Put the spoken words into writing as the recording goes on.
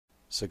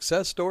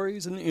Success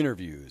stories and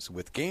interviews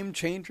with game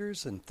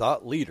changers and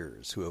thought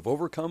leaders who have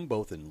overcome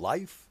both in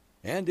life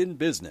and in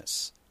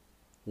business.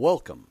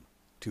 Welcome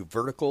to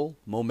Vertical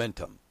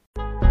Momentum.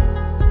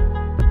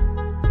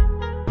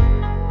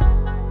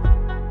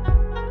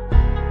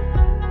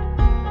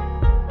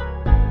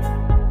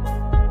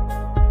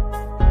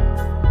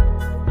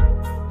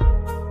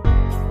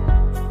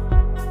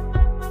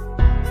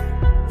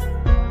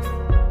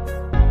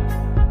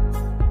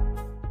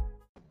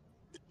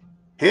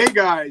 Hey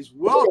guys,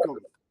 welcome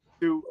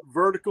to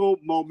Vertical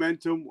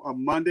Momentum, a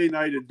Monday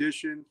night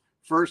edition.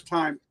 First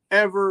time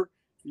ever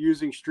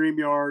using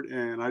StreamYard,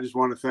 and I just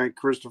want to thank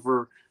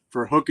Christopher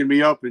for hooking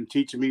me up and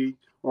teaching me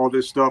all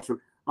this stuff.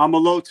 I'm a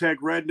low-tech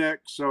redneck,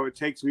 so it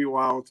takes me a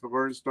while to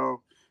learn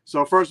stuff.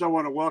 So first I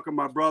want to welcome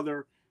my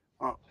brother,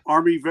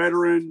 Army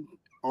veteran,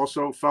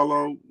 also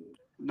fellow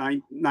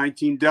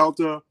 19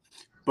 Delta,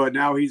 but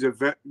now he's a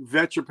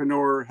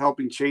vetrepreneur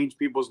helping change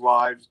people's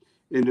lives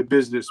in the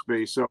business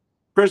space. So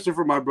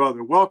Christopher, my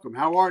brother, welcome.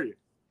 How are you?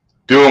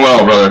 Doing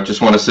well, brother. Just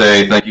want to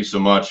say thank you so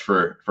much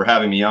for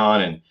having me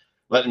on and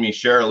letting me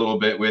share a little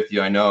bit with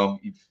you. I know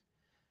you've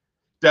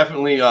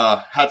definitely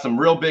had some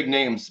real big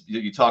names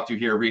that you talked to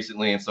here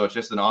recently, and so it's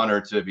just an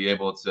honor to be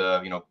able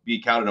to, be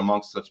counted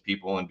amongst such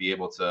people and be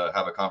able to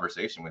have a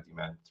conversation with you,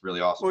 man. It's really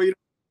awesome. Well,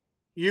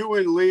 you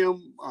and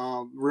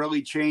Liam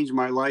really changed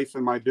my life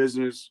and my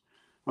business.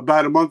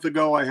 About a month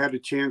ago, I had a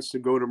chance to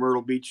go to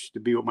Myrtle Beach to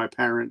be with my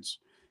parents,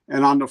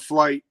 and on the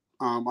flight,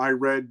 I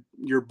read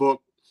your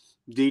book,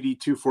 DD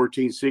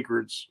 214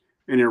 Secrets,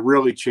 and it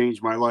really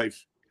changed my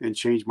life and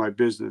changed my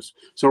business.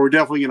 So we're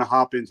definitely going to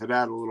hop into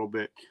that a little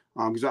bit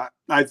because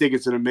I think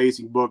it's an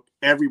amazing book.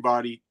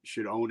 Everybody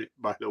should own it,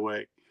 by the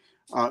way.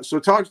 So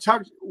talk.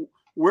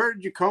 Where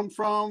did you come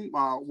from?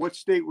 What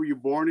state were you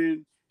born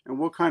in? And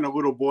what kind of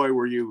little boy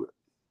were you?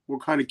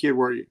 What kind of kid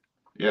were you?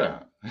 Yeah,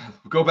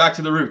 go back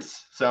to the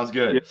roots. Sounds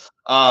good.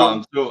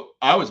 Yeah. So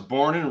I was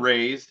born and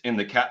raised in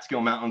the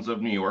Catskill Mountains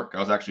of New York. I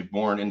was actually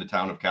born in the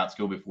town of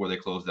Catskill before they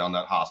closed down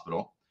that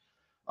hospital.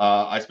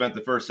 I spent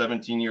the first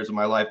 17 years of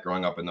my life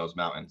growing up in those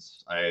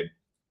mountains.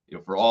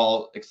 For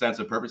all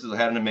extensive purposes, I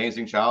had an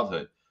amazing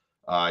childhood.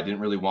 I didn't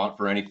really want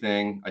for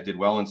anything. I did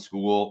well in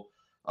school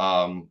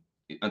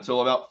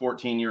until about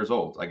 14 years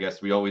old. I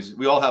guess we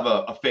all have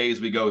a phase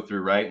we go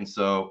through, right? And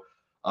so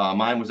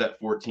mine was at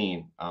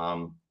 14.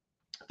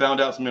 Found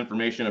out some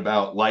information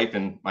about life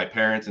and my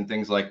parents and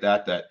things like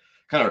that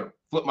kind of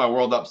flipped my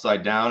world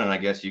upside down. And I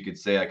guess you could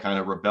say I kind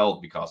of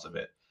rebelled because of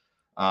it.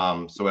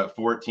 So at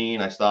 14,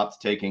 I stopped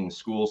taking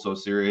school so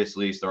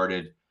seriously,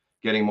 started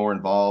getting more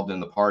involved in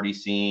the party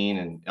scene.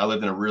 And I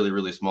lived in a really,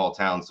 really small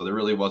town. So there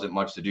really wasn't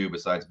much to do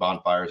besides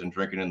bonfires and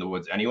drinking in the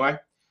woods anyway.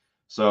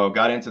 So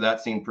got into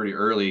that scene pretty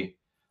early.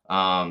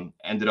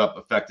 Ended up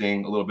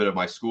affecting a little bit of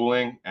my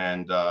schooling.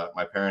 And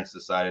my parents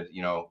decided,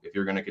 if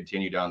you're going to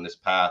continue down this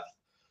path,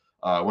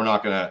 we're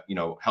not going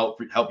to, help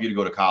you to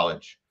go to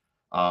college.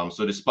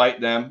 So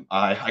despite them,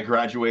 I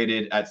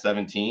graduated at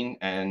 17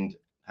 and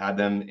had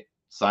them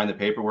sign the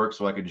paperwork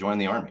so I could join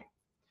the Army.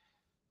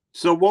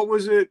 So what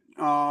was it?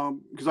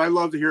 Because I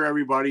love to hear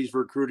everybody's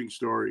recruiting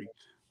story.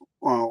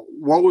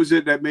 What was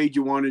it that made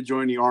you want to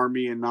join the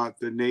Army and not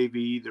the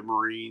Navy, the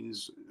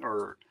Marines,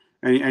 or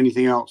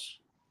anything else?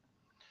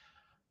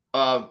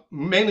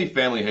 Mainly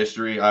family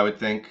history, I would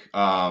think.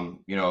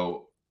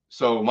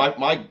 So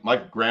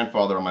my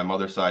grandfather on my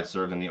mother's side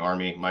served in the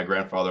Army. My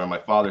grandfather on my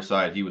father's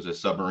side, he was a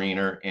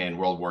submariner in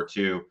World War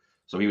II,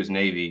 so he was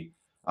Navy.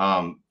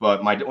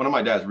 But one of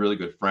my dad's really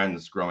good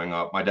friends growing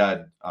up, my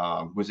dad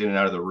was in and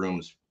out of the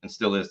rooms and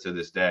still is to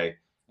this day.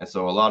 And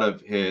so a lot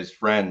of his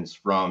friends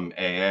from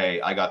AA,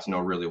 I got to know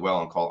really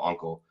well and call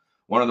uncle.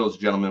 One of those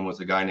gentlemen was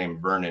a guy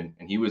named Vernon,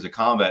 and he was a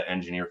combat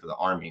engineer for the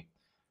Army.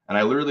 And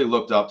I literally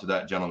looked up to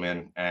that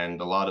gentleman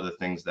and a lot of the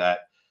things that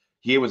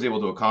he was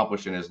able to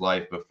accomplish in his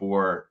life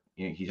before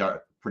he had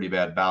a pretty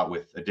bad bout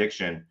with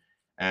addiction.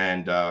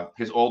 And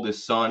his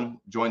oldest son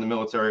joined the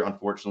military.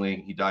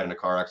 Unfortunately, he died in a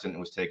car accident and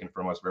was taken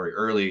from us very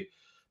early.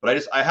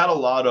 But I had a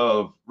lot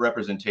of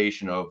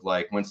representation of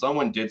like when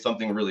someone did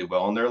something really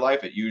well in their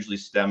life, it usually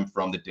stemmed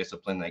from the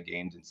discipline they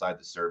gained inside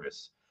the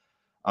service.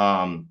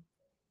 And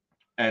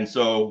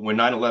so when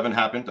 9/11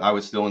 happened, I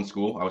was still in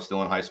school. I was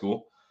still in high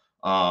school.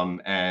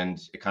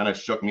 And it kind of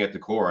shook me at the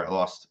core. I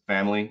lost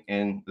family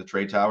in the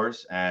trade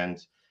towers,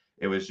 and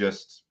it was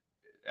just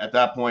at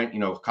that point,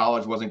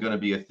 college wasn't going to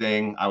be a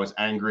thing. I was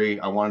angry.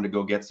 I wanted to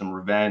go get some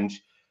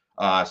revenge.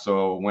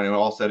 So when it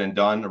all said and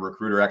done, a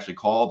recruiter actually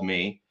called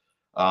me,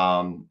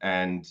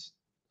 and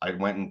I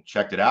went and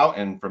checked it out.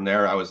 And from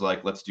there, I was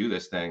like, let's do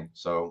this thing.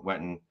 So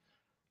went and,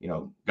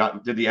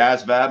 did the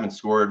ASVAB and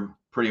scored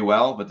pretty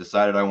well, but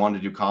decided I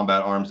wanted to do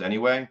combat arms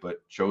anyway,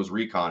 but chose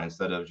recon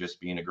instead of just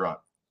being a grunt.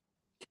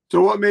 So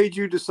what made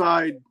you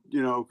decide,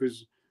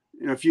 because,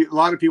 a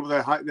lot of people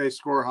that they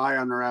score high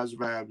on their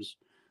ASVABs,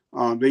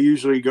 they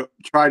usually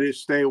try to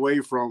stay away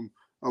from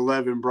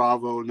 11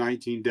 Bravo,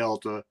 19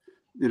 Delta.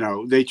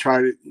 They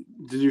try to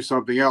do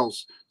something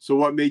else. So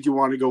what made you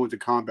want to go into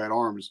combat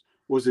arms?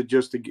 Was it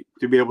just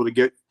to be able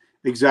to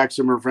exact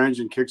some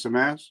revenge and kick some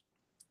ass?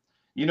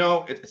 You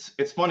know,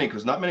 it's funny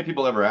because not many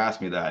people ever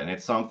ask me that, and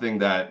it's something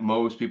that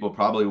most people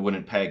probably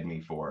wouldn't peg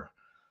me for.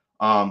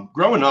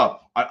 Growing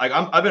up,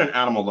 I've been an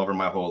animal lover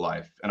my whole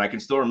life, and I can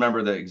still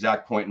remember the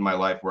exact point in my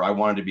life where I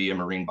wanted to be a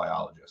marine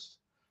biologist.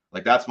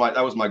 Like that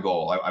was my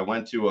goal. I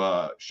went to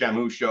a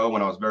Shamu show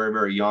when I was very,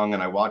 very young,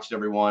 and I watched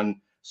everyone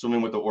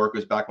swimming with the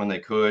orcas back when they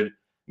could,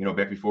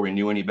 back before we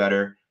knew any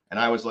better. And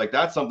I was like,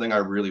 that's something I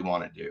really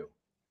want to do.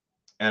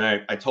 And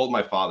I told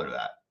my father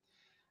that.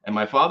 And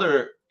my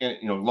father,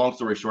 long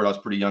story short, I was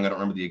pretty young. I don't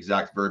remember the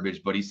exact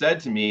verbiage, but he said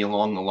to me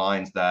along the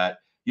lines that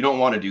you don't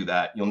want to do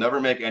that. You'll never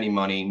make any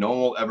money. No one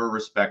will ever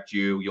respect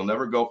you. You'll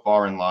never go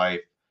far in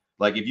life.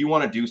 Like if you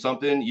want to do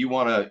something, you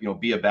want to,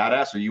 be a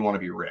badass or you want to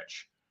be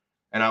rich.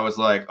 And I was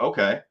like,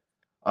 okay,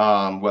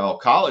 well,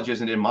 college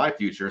isn't in my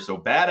future, so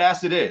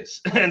badass it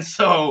is. And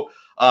so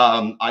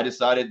I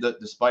decided that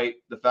despite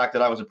the fact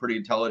that I was a pretty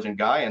intelligent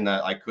guy and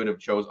that I could have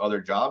chose other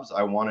jobs,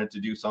 I wanted to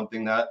do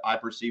something that I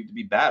perceived to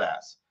be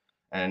badass.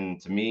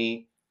 And to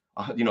me,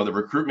 the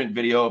recruitment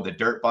video of the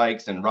dirt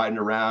bikes and riding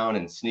around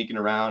and sneaking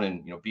around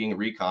and, being a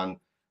recon,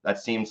 that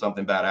seemed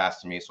something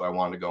badass to me. So I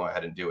wanted to go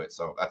ahead and do it.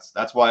 So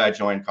that's why I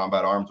joined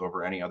Combat Arms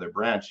over any other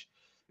branch,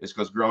 is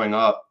because growing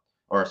up,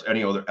 or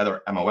any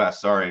other MOS,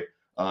 sorry,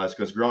 it's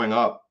because growing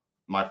up,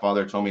 my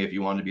father told me if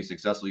you wanted to be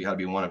successful, you had to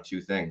be one of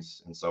two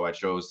things. And so I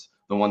chose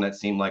the one that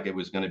seemed like it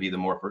was going to be the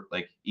more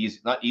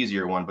not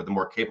easier one, but the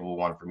more capable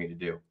one for me to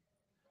do.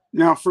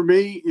 Now, for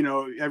me,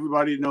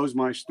 everybody knows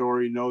my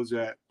story, knows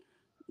that,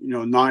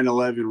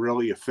 9/11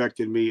 really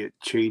affected me. It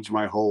changed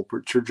my whole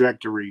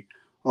trajectory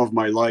of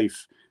my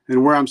life.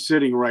 And where I'm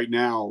sitting right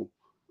now,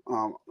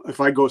 if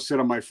I go sit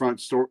on my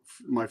front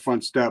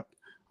step,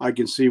 I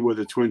can see where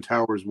the Twin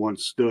Towers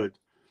once stood.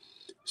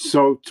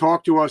 So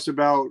talk to us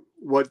about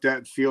what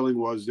that feeling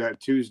was that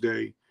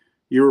Tuesday.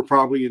 You were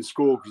probably in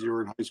school because you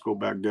were in high school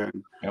back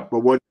then. Yep. But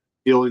what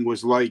feeling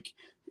was like,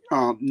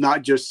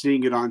 not just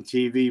seeing it on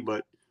TV,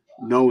 but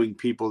knowing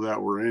people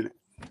that were in it.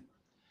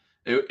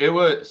 It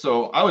was,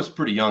 so I was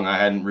pretty young. I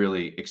hadn't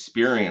really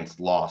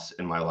experienced loss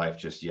in my life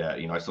just yet.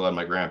 I still had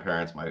my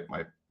grandparents,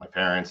 my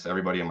parents,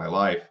 everybody in my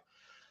life.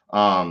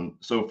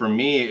 So for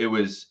me, it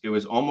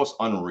was almost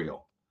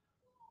unreal.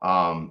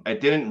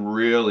 It didn't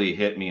really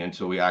hit me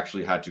until we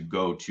actually had to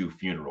go to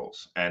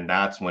funerals. And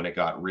that's when it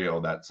got real,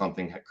 that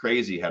something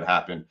crazy had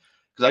happened.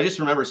 Because I just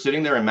remember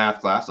sitting there in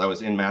math class. I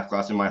was in math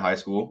class in my high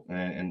school,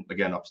 and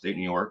again, upstate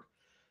New York.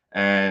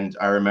 And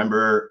I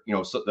remember,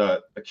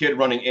 a kid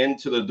running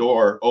into the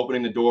door,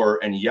 opening the door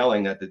and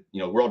yelling that the,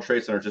 World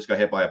Trade Center just got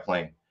hit by a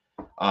plane.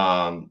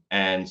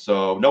 And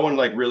so no one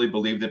really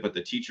believed it, but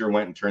the teacher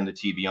went and turned the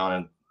TV on,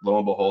 and lo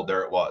and behold,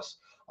 there it was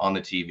on the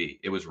TV.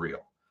 It was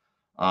real.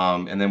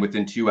 And then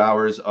within 2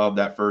 hours of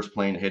that first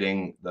plane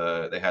hitting,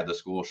 they had the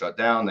school shut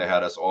down. They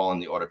had us all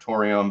in the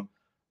auditorium,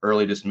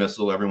 early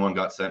dismissal. Everyone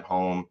got sent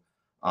home.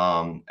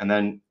 And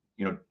then,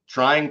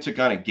 trying to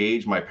kind of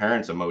gauge my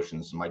parents'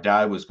 emotions. My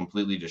dad was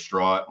completely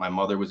distraught. My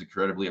mother was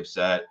incredibly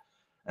upset.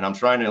 And I'm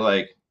trying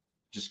to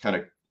just kind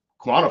of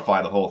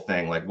quantify the whole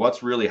thing. Like,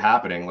 what's really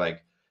happening?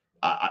 Like,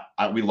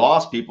 we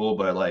lost people,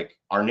 but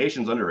our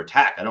nation's under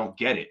attack. I don't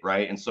get it.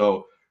 Right. And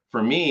so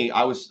for me,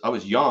 I was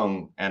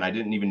young and I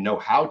didn't even know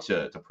how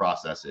to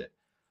process it.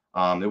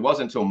 It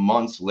wasn't until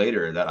months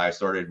later that I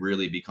started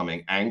really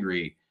becoming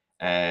angry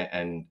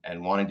and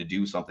wanting to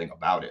do something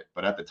about it.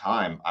 But at the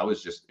time,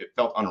 it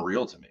felt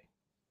unreal to me.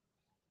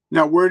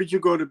 Now, where did you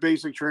go to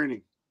basic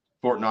training?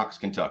 Fort Knox,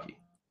 Kentucky.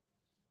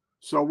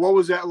 So what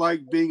was that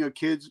like being a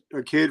kid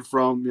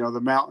from,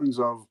 the mountains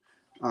of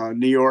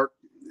New York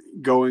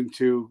going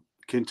to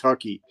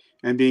Kentucky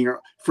and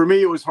for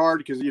me, it was hard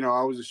because,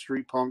 I was a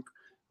street punk.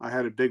 I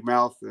had a big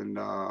mouth and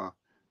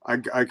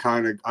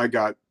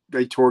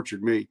they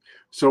tortured me.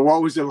 So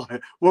what was it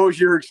like? What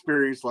was your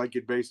experience like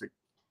at basic?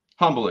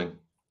 Humbling.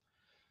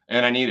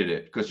 And I needed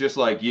it because just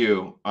like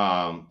you,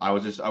 I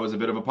was a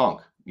bit of a punk,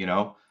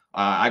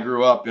 I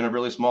grew up in a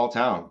really small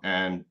town,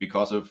 and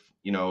because of,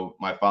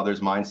 my father's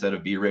mindset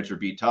of be rich or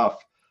be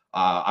tough,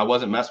 I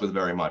wasn't messed with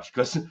very much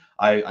because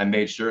I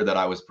made sure that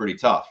I was pretty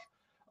tough.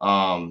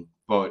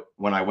 But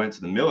when I went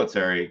to the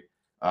military,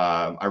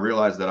 I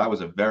realized that I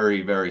was a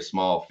very, very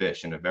small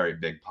fish in a very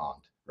big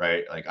pond,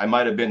 right? Like I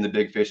might have been the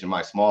big fish in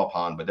my small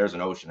pond, but there's an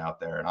ocean out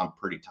there and I'm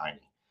pretty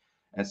tiny.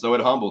 And so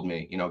it humbled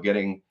me,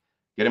 getting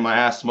my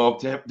ass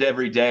smoked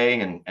every day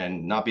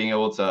and not being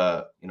able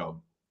to,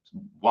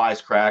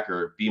 wisecrack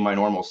or be my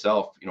normal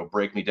self,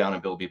 break me down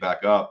and build me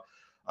back up.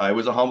 It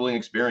was a humbling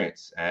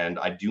experience. And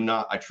I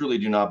truly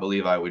do not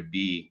believe I would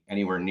be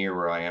anywhere near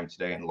where I am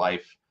today in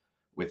life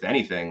with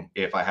anything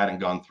if I hadn't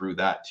gone through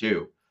that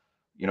too.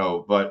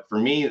 But for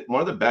me,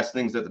 one of the best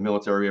things that the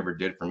military ever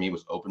did for me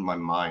was open my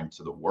mind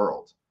to the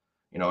world.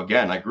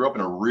 Again, I grew up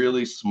in a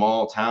really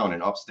small town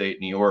in upstate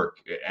New York,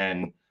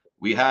 and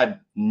we had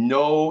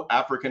no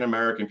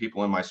African-American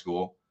people in my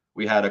school.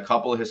 We had a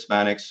couple of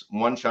Hispanics,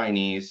 one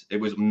Chinese. It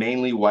was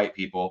mainly white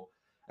people.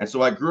 And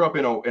so I grew up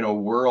in a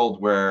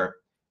world where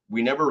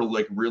we never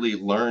really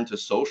learned to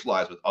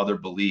socialize with other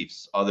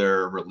beliefs,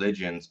 other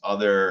religions,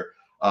 other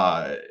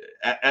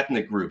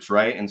ethnic groups,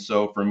 right? And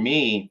so for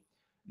me,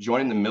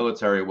 joining the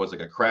military was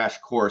like a crash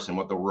course in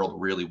what the world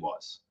really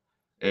was.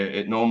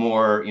 It no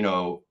more,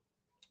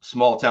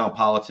 small town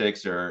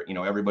politics or,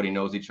 everybody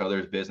knows each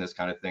other's business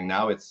kind of thing.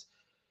 Now it's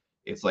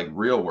like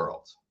real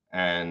world.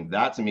 And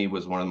that to me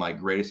was one of my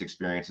greatest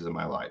experiences in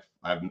my life.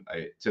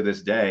 To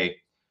this day,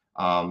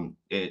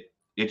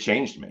 it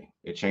changed me.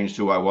 It changed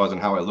who I was and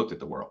how I looked at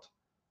the world.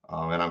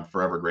 And I'm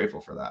forever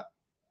grateful for that.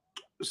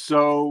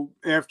 So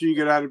after you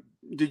get out of,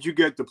 did you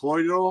get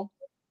deployed at all?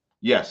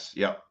 Yes.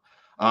 Yep.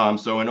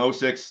 So in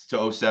 06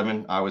 to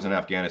 07, I was in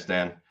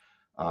Afghanistan.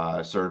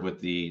 I served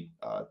with the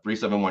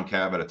 371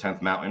 Cav at a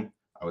 10th Mountain.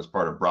 I was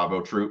part of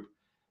Bravo Troop,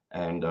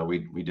 and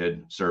we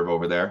did serve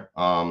over there.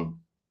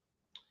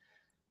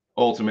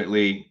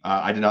 Ultimately,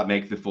 I did not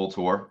make the full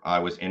tour. I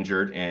was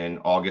injured in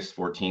August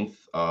 14th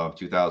of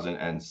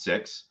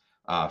 2006,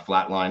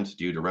 flatlined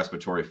due to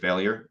respiratory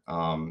failure,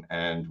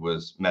 and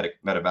was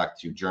medevac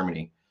to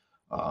Germany.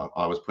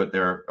 I was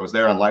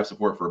there on life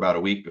support for about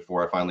a week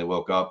before I finally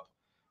woke up.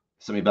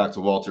 Sent me back to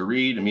Walter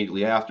Reed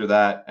immediately after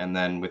that, and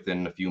then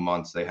within a few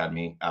months, they had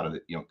me out of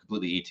the,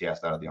 completely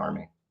ETS'd out of the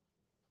Army.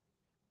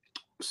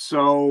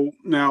 So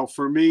now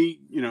for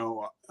me,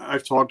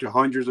 I've talked to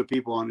hundreds of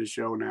people on this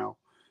show now,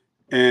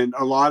 and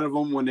a lot of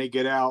them, when they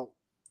get out,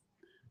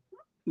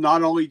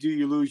 not only do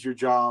you lose your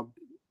job,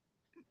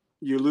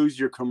 you lose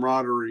your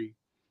camaraderie,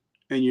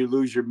 and you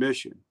lose your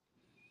mission.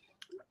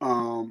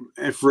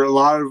 And for a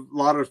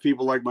lot of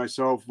people like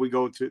myself, we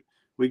go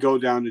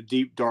down a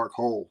deep, dark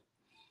hole.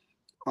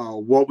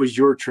 What was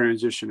your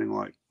transitioning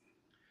like?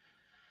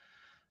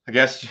 I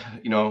guess,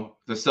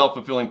 the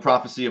self-fulfilling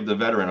prophecy of the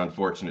veteran,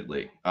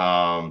 unfortunately.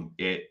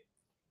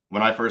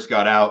 When I first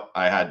got out,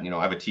 I had,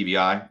 I have a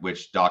TBI,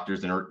 which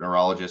doctors and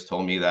neurologists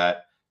told me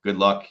that good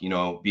luck,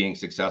 being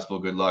successful,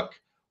 good luck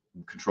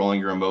controlling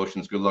your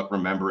emotions, good luck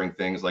remembering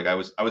things. Like I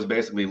was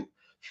basically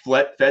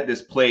fed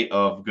this plate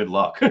of good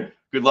luck,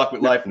 good luck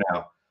with life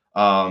now.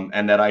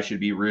 And that I should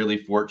be really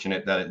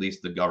fortunate that at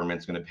least the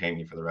government's going to pay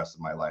me for the rest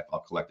of my life. I'll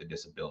collect a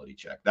disability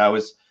check. That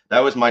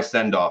was my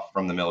send off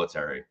from the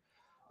military.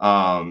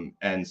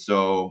 And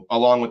so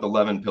along with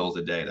 11 pills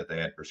a day that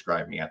they had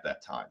prescribed me at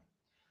that time.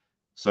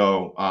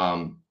 So,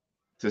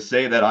 to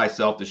say that I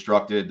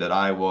self-destructed, that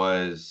I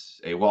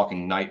was a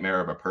walking nightmare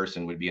of a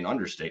person would be an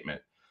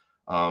understatement.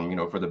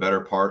 For the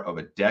better part of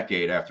a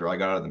decade after I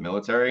got out of the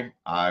military,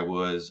 I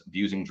was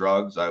abusing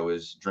drugs. I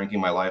was drinking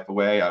my life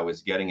away. I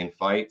was getting in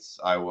fights.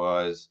 I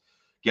was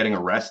getting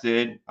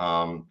arrested.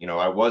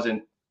 I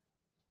wasn't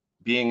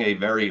being a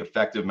very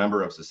effective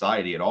member of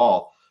society at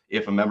all.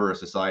 If a member of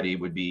society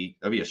that'd be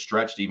a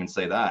stretch to even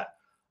say that.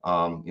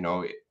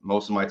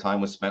 Most of my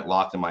time was spent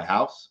locked in my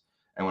house.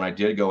 And when I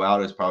did go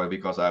out, it's probably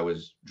because I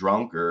was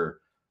drunk or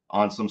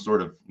on some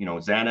sort of,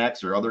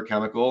 Xanax or other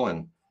chemical,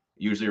 and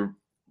usually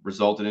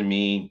resulted in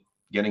me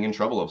getting in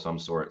trouble of some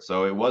sort.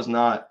 So it was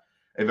not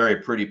a very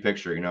pretty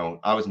picture.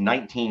 I was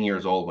 19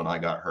 years old when I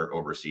got hurt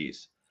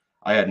overseas.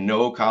 I had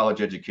no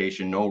college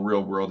education, no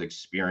real world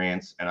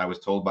experience. And I was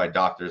told by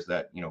doctors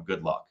that,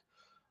 good luck.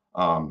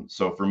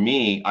 So for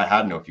me, I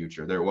had no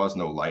future. There was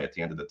no light at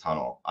the end of the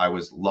tunnel. I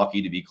was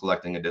lucky to be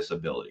collecting a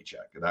disability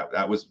check.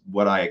 That was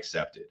what I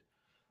accepted.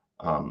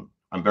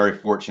 I'm very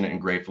fortunate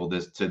and grateful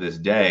to this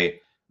day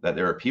that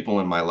there are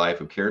people in my life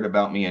who cared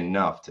about me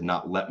enough to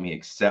not let me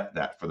accept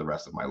that for the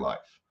rest of my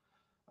life.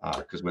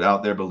 Because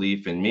without their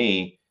belief in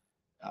me,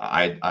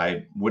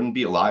 I wouldn't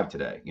be alive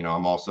today.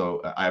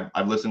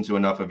 I've listened to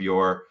enough of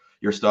your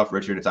stuff,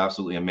 Richard. It's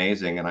absolutely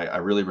amazing. And I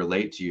really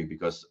relate to you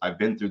because I've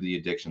been through the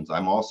addictions.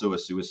 I'm also a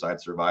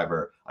suicide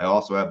survivor. I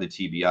also have the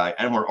TBI,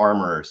 and we're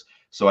armorers.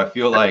 So I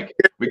feel like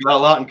we got a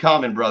lot in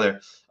common, brother.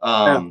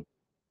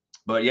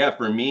 But yeah,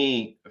 for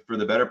me, for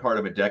the better part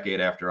of a decade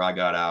after I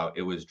got out,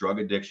 it was drug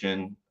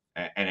addiction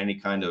and any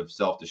kind of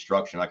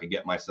self-destruction I could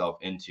get myself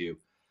into.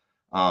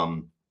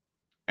 And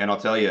I'll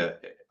tell you,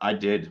 I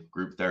did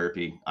group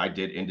therapy. I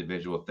did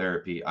individual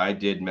therapy. I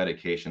did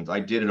medications. I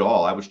did it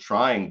all.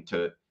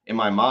 In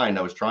my mind,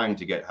 I was trying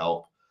to get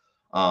help.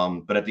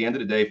 But at the end of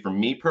the day, for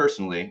me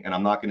personally, and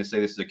I'm not going to say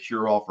this is a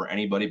cure-all for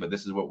anybody, but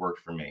this is what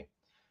worked for me.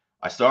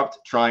 I stopped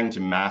trying to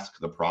mask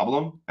the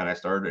problem and I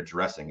started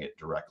addressing it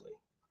directly.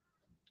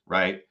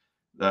 Right.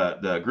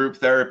 The group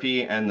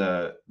therapy and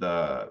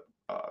the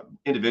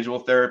individual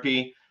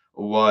therapy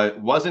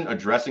wasn't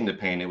addressing the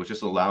pain. It was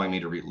just allowing me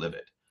to relive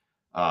it.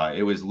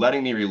 It was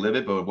letting me relive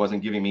it, but it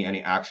wasn't giving me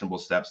any actionable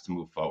steps to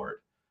move forward.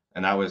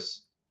 And that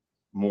was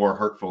more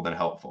hurtful than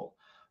helpful.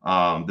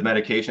 The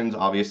medications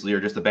obviously are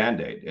just a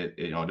Band-Aid.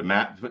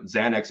 To put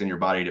Xanax in your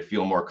body to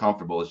feel more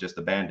comfortable is just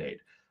a Band-Aid.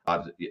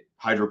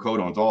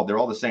 Hydrocodones, they're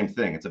all the same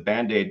thing. It's a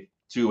Band-Aid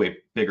to a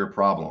bigger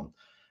problem.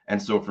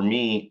 And so for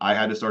me, I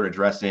had to start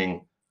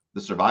addressing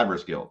the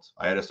survivor's guilt.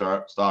 I had to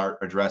start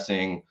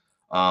addressing,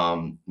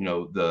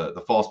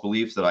 the false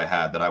beliefs that I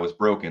had, that I was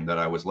broken, that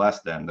I was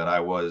less than, that I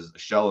was a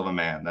shell of a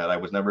man, that I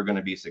was never going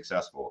to be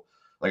successful.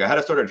 Like I had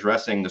to start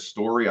addressing the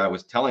story I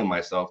was telling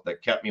myself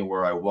that kept me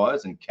where I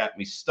was and kept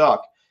me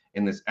stuck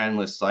in this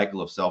endless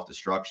cycle of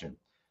self-destruction.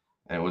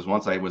 And it was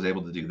once I was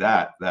able to do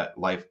that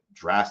life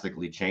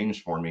drastically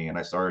changed for me. And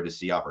I started to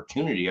see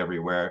opportunity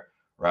everywhere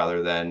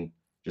rather than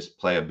just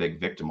play a big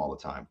victim all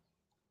the time.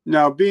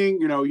 Now, being,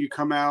 you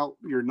come out,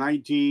 you're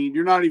 19,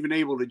 you're not even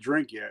able to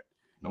drink yet.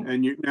 Nope.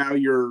 And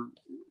you're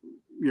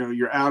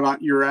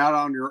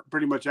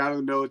pretty much out of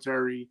the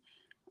military.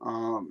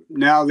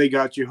 Now they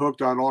got you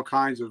hooked on all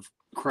kinds of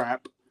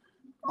crap.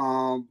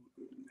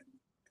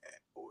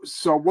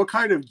 So what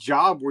kind of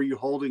job were you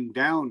holding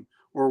down,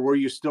 or were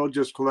you still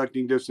just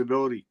collecting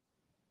disability?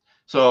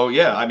 So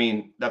yeah, I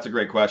mean, that's a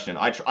great question.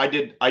 I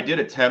did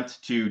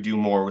attempt to do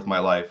more with my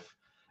life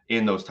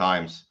in those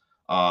times.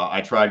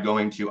 I tried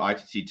going to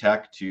ITT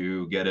Tech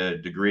to get a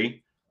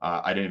degree.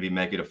 I didn't even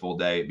make it a full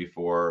day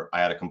before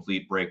I had a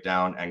complete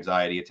breakdown,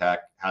 anxiety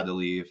attack, had to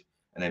leave,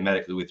 and they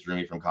medically withdrew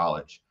me from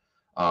college.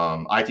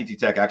 ITT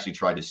Tech actually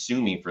tried to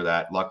sue me for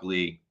that.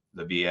 Luckily,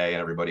 the VA and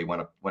everybody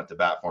went to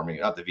bat for me.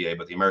 Not the VA,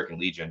 but the American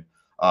Legion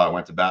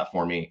went to bat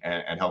for me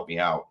and helped me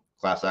out.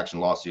 Class action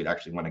lawsuit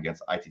actually went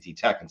against ITT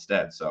Tech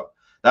instead. So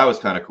that was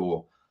kind of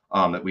cool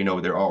that we know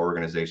there are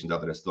organizations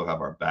out there that still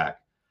have our back.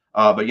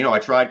 But I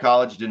tried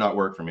college, did not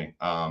work for me.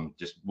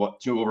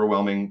 Too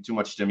overwhelming, too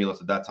much stimulus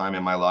at that time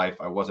in my life.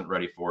 I wasn't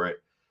ready for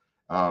it.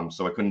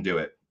 So I couldn't do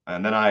it.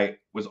 And then I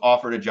was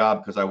offered a job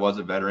because I was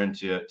a veteran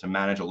to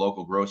manage a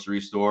local grocery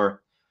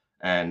store.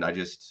 And I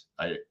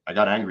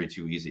got angry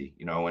too easy.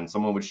 When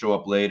someone would show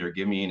up late or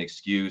give me an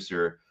excuse,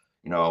 or,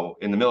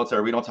 in the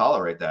military, we don't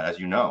tolerate that, as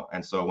you know.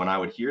 And so when I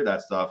would hear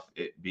that stuff,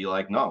 it'd be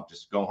like, no,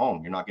 just go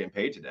home. You're not getting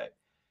paid today.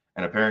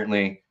 And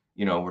apparently,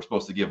 we're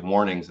supposed to give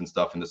warnings and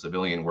stuff in the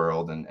civilian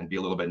world and be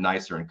a little bit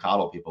nicer and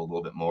coddle people a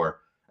little bit more.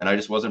 And I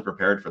just wasn't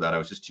prepared for that. I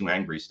was just too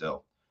angry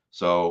still.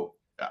 So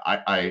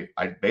I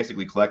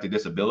basically collected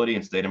disability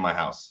and stayed in my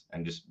house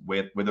and just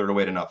withered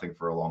away to nothing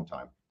for a long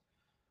time.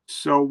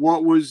 So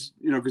what was,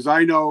 because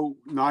I know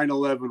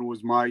 9/11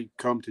 was my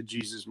come to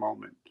Jesus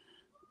moment,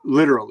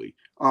 literally.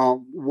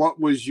 What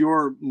was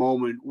your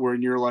moment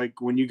when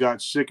you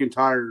got sick and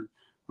tired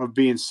of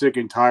being sick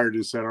and tired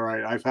and said, all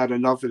right, I've had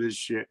enough of this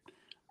shit.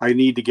 I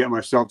need to get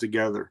myself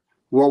together.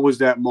 What was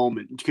that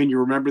moment? Can you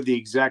remember the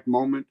exact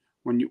moment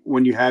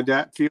when you had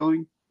that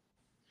feeling?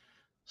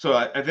 So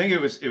I think it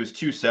was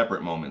two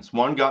separate moments.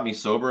 One got me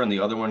sober and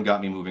the other one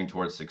got me moving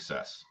towards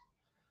success.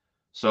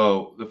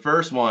 So the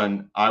first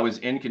one, I was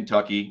in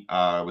Kentucky.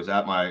 I was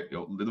at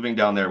living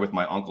down there with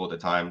my uncle at the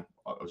time.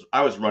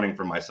 I was running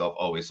for myself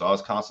always, so I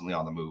was constantly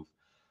on the move.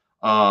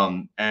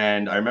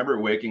 And I remember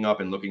waking up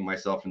and looking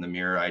myself in the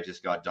mirror. I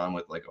just got done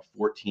with like a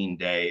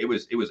 14-day. It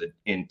was an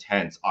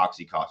intense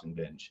Oxycontin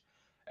binge,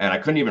 and I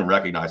couldn't even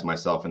recognize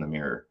myself in the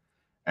mirror.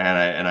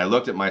 And I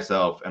looked at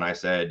myself and I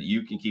said,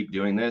 you can keep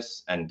doing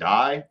this and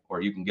die,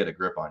 or you can get a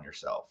grip on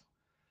yourself.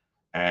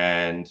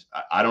 And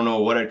I don't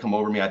know what had come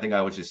over me. I think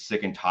I was just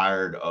sick and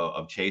tired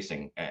of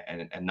chasing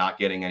and not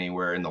getting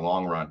anywhere in the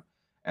long run.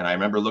 And I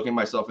remember looking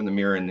myself in the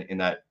mirror in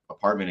that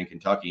apartment in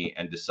Kentucky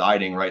and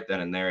deciding right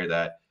then and there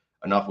that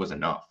enough was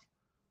enough.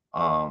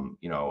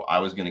 I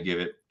was going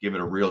to give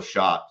it a real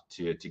shot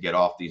to get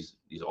off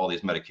all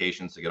these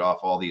medications, to get off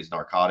all these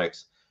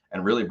narcotics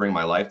and really bring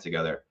my life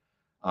together.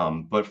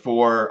 But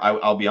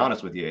I'll be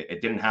honest with you,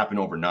 it didn't happen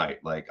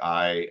overnight. Like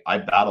I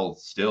battled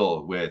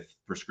still with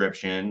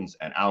prescriptions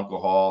and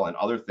alcohol and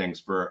other things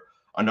for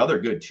another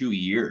good 2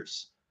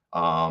 years,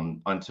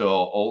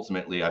 until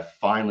ultimately I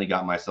finally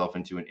got myself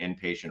into an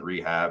inpatient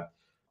rehab,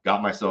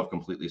 got myself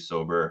completely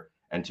sober.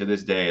 And to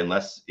this day,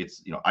 unless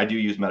it's, I do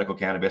use medical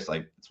cannabis.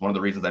 It's one of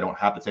the reasons I don't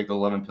have to take the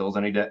 11 pills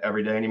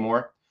every day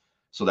anymore.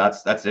 So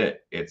that's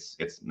it.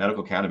 It's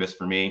medical cannabis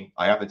for me.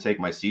 I have to take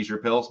my seizure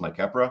pills, my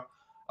Keppra,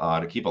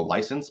 to keep a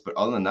license. But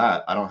other than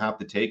that, I don't have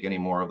to take any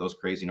more of those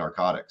crazy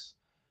narcotics.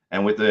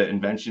 And with the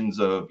inventions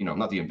of,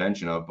 not the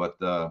invention of, but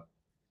the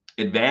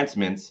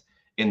advancements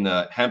in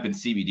the hemp and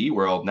CBD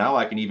world, now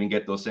I can even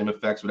get those same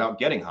effects without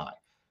getting high.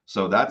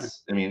 So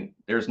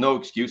there's no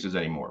excuses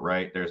anymore,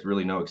 right? There's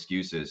really no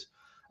excuses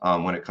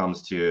when it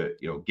comes to,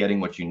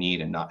 getting what you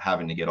need and not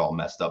having to get all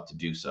messed up to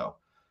do so.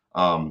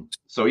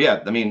 So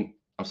yeah,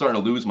 I'm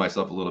starting to lose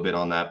myself a little bit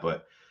on that,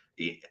 but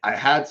I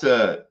had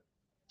to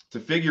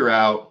figure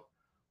out,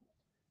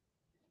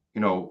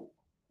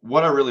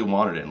 what I really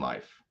wanted in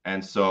life.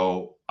 And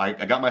so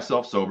I got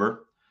myself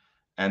sober,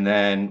 and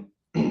then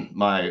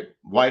my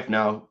wife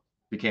now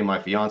became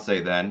my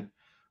fiance then.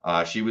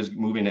 She was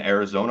moving to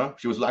Arizona.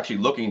 She was actually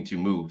looking to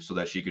move so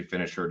that she could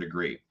finish her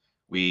degree.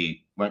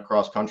 We went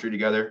cross country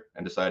together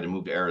and decided to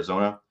move to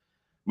Arizona.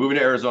 Moving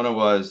to Arizona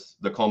was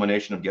the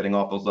culmination of getting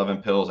off those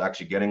 11 pills,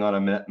 actually getting on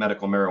a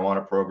medical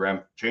marijuana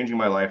program, changing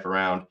my life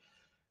around.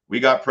 We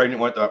got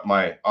pregnant with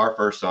our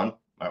first son.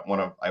 I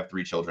have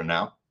 3 children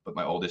now, but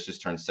my oldest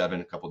just turned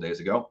 7 a couple of days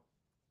ago.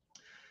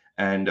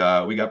 And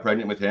we got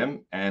pregnant with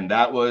him. And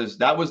that was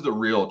the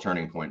real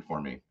turning point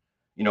for me.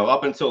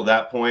 Up until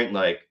that point,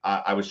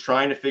 I was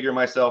trying to figure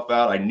myself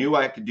out. I knew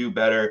I could do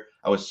better.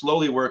 I was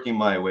slowly working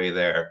my way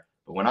there.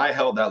 But when I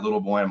held that little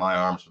boy in my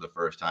arms for the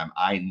first time,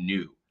 I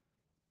knew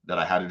that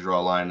I had to draw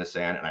a line in the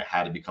sand and I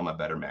had to become a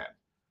better man.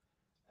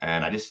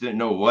 And I just didn't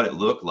know what it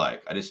looked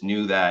like. I just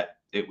knew that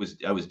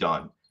I was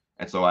done.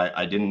 And so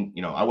I didn't,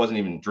 I wasn't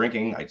even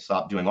drinking. I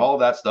stopped doing all of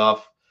that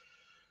stuff.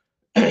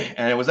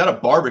 And it was at a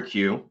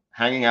barbecue,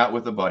 hanging out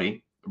with a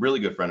buddy, a really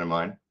good friend of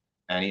mine,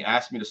 and he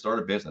asked me to start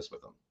a business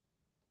with him.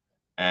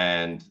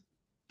 And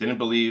didn't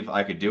believe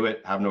I could do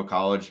it, have no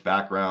college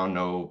background,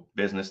 no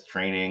business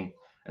training.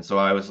 And so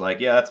I was like,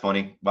 yeah, that's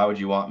funny. Why would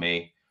you want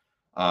me?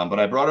 But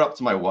I brought it up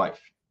to my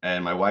wife,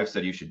 and my wife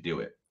said, you should do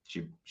it.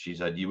 She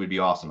said, you would be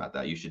awesome at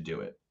that. You should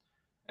do it.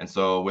 And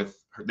so with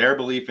their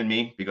belief in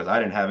me, because I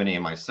didn't have any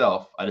in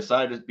myself, I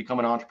decided to become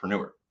an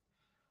entrepreneur.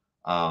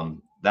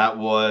 That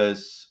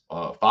was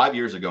 5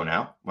 years ago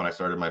now when I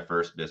started my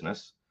first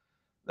business.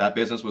 That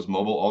business was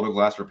mobile auto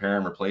glass repair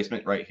and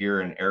replacement right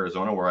here in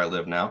Arizona, where I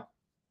live now.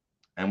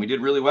 And we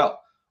did really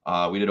well.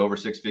 We did over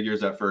 6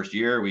 figures that first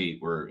year. We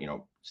were,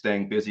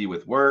 staying busy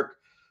with work.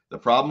 The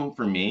problem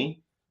for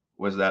me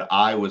was that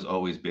I was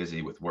always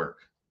busy with work.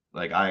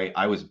 Like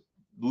I was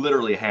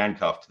literally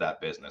handcuffed to that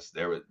business.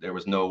 There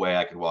was no way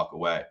I could walk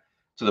away,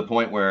 to the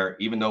point where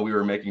even though we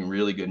were making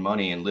really good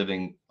money and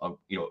living a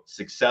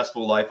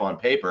successful life on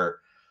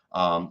paper,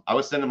 I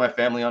was sending my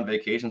family on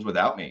vacations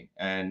without me.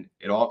 And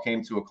it all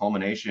came to a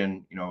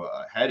culmination,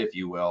 ahead, if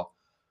you will.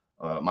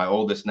 My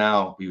oldest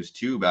now, he was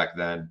 2 back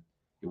then.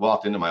 He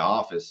walked into my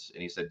office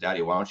and he said,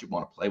 Daddy, why don't you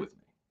want to play with me?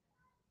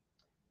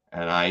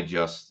 And I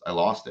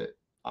lost it.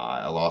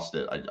 I lost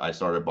it. I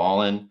started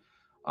bawling.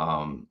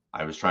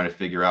 I was trying to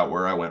figure out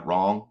where I went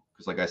wrong.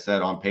 Because like I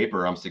said, on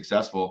paper, I'm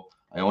successful.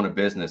 I own a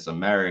business. I'm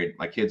married.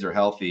 My kids are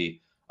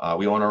healthy.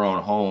 We own our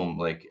own home.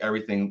 Like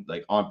everything,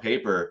 like on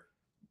paper,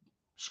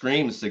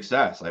 screams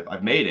success.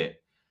 I've made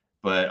it,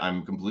 but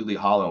I'm completely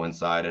hollow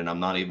inside, and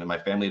my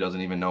family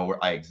doesn't even know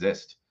where I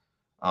exist.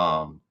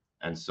 And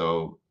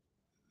so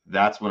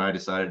that's when I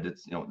decided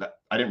that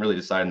I didn't really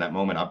decide in that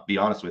moment. I'll be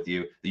honest with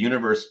you. The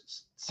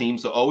universe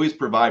seems to always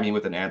provide me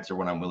with an answer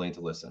when I'm willing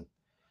to listen.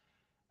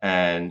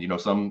 And,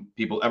 some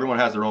people, everyone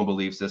has their own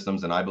belief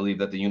systems. And I believe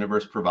that the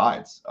universe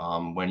provides.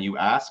 When you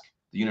ask,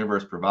 the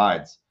universe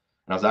provides.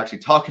 And I was actually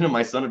talking to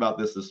my son about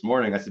this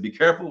morning. I said, be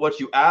careful what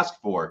you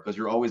ask for, because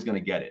you're always going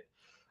to get it.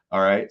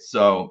 All right.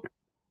 So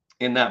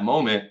in that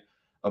moment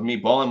of me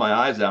bawling my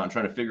eyes out and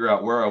trying to figure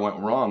out where I went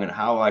wrong and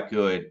how I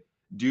could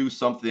do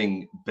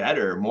something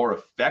better, more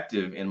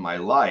effective in my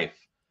life,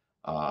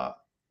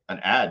 an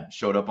ad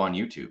showed up on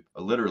YouTube.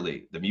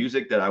 Literally, the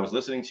music that I was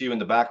listening to in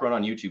the background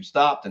on YouTube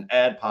stopped, an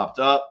ad popped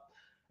up,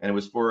 and it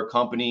was for a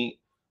company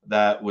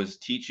that was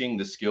teaching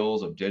the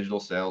skills of digital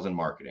sales and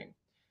marketing.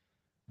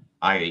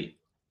 I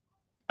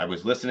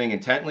was listening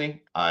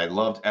intently. I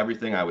loved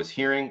everything I was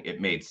hearing.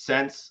 It made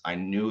sense. I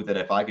knew that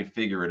if I could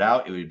figure it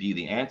out, it would be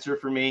the answer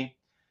for me.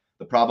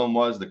 The problem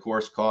was the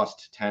course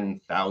cost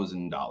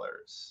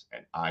 $10,000,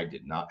 and I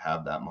did not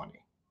have that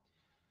money.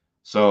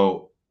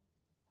 So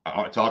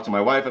I talked to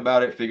my wife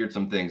about it, figured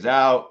some things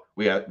out.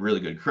 We had really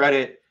good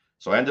credit.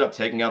 So I ended up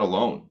taking out a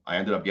loan. I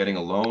ended up getting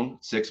a loan,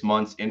 6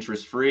 months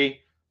interest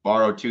free,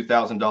 borrowed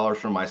 $2,000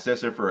 from my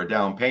sister for a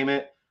down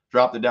payment,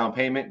 dropped the down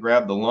payment,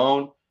 grabbed the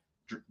loan,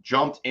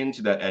 jumped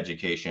into that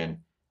education,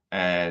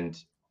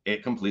 and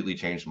it completely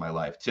changed my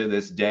life. To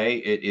this day,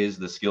 it is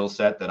the skill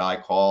set that I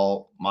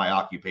call my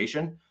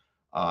occupation.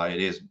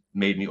 It has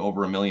made me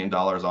over $1 million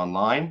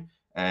online,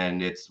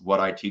 and it's what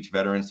I teach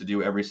veterans to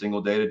do every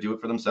single day to do it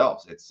for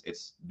themselves.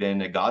 It's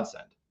been a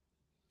godsend.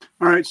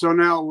 All right, so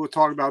now we'll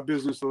talk about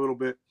business a little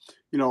bit.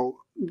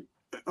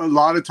 A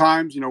lot of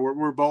times,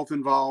 we're both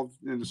involved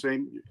in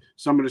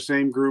some of the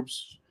same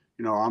groups.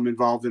 I'm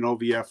involved in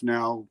OVF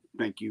now.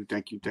 Thank you.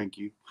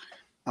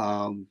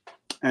 And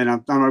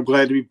I'm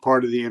glad to be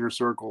part of the inner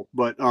circle.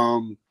 But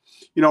a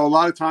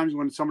lot of times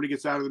when somebody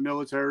gets out of the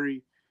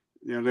military,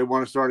 they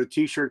want to start a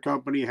t-shirt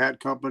company, hat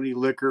company,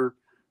 liquor,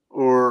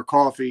 or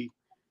coffee.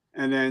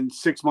 And then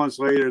 6 months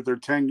later, they're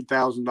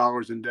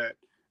 $10,000 in debt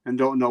and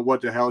don't know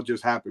what the hell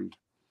just happened.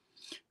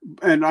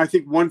 And I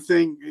think one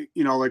thing,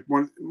 like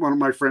one of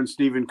my friends,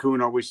 Stephen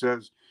Kuhn, always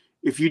says,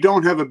 if you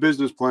don't have a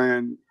business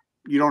plan,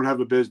 you don't have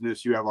a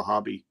business, you have a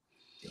hobby.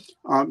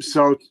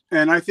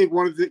 And I think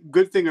one of the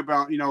good thing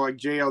about, like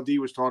JLD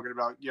was talking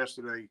about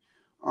yesterday,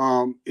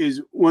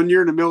 is when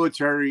you're in the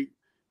military,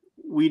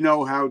 we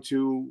know how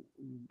to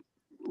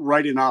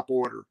write an op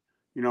order.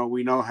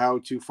 We know how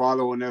to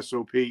follow an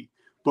SOP.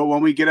 But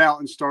when we get out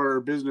and start our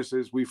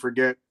businesses, we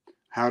forget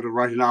how to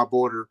write an op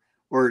order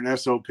or an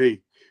SOP.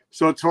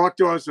 So talk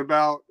to us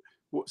about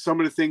some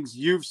of the things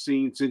you've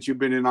seen since you've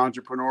been an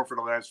entrepreneur for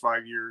the last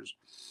 5 years,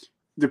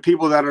 the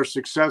people that are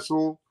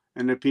successful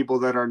and the people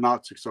that are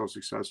not so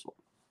successful.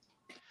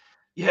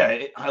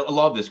 Yeah, I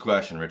love this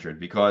question, Richard,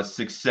 because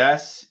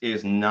success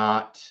is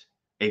not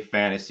a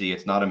fantasy.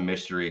 It's not a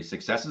mystery.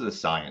 Success is a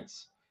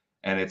science,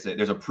 and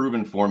there's a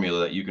proven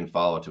formula that you can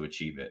follow to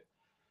achieve it.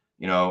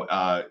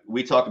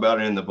 We talk about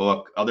it in the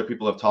book. Other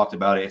people have talked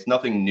about it. It's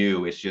nothing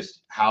new. It's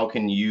just how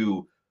can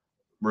you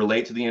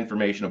relate to the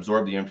information,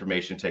 absorb the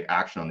information, take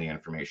action on the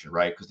information,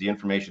 right? Because the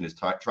information is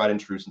tried and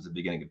true since the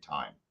beginning of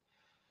time.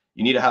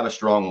 You need to have a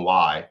strong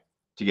why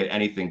to get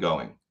anything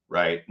going,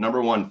 right?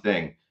 Number one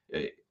thing,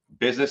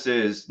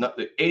 businesses,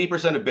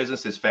 80% of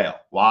businesses fail.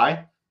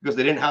 Why? Because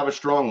they didn't have a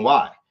strong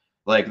why.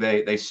 Like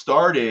they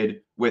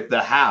started with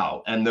the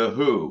how and the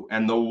who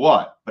and the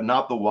what, but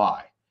not the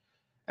why.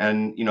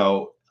 And,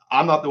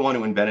 I'm not the one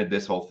who invented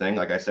this whole thing.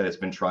 Like I said, it's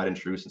been tried and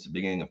true since the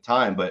beginning of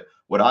time. But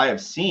what I have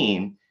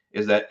seen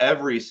is that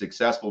every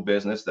successful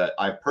business that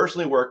I've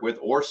personally worked with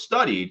or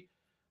studied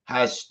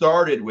has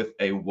started with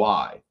a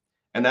why.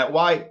 And that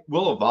why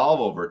will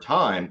evolve over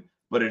time,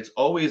 but it's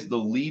always the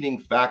leading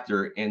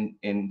factor in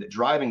the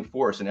driving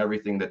force in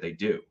everything that they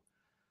do.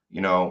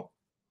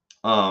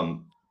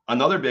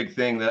 Another big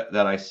thing that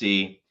I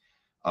see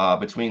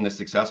between the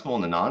successful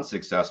and the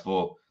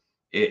non-successful,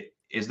 it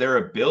is their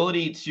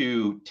ability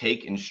to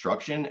take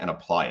instruction and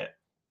apply it.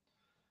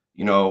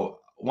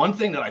 One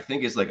thing that I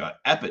think is like an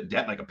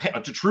epidemic, like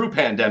a true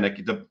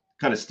pandemic, to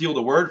kind of steal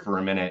the word for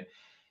a minute,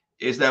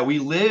 is that we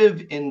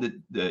live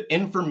in the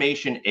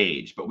information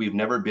age, but we've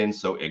never been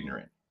so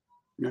ignorant.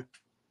 Yeah.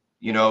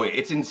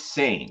 It's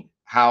insane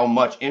how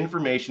much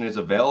information is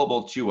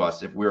available to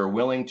us if we're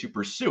willing to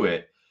pursue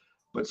it.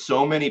 But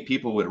so many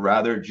people would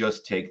rather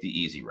just take the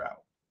easy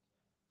route.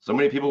 So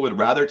many people would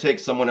rather take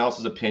someone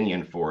else's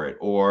opinion for it,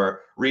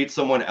 or read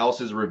someone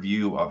else's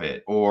review of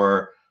it,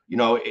 or,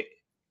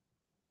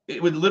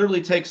 it would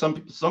literally take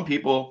some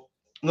people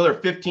another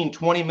 15,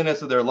 20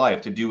 minutes of their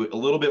life to do a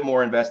little bit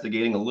more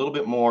investigating, a little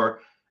bit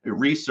more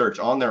research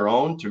on their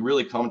own to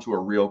really come to a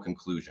real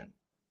conclusion.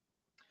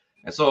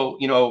 And so,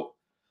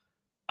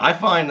 I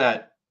find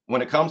that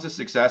when it comes to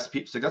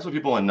successful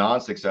people and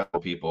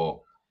non-successful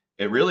people,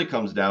 it really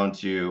comes down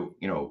to,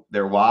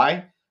 their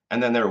why,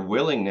 and then their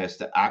willingness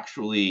to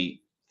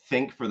actually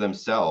think for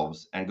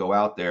themselves and go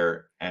out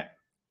there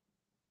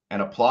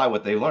and apply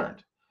what they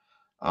learned.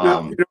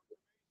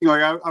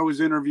 Like I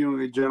was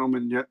interviewing a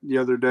gentleman the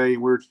other day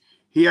where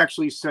he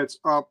actually sets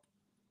up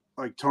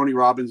like Tony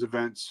Robbins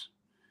events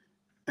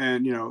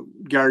and,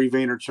 Gary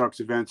Vaynerchuk's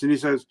events. And he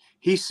says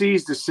he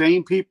sees the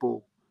same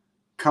people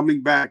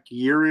coming back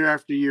year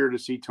after year to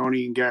see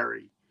Tony and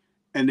Gary,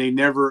 and they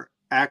never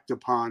act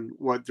upon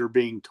what they're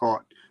being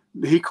taught.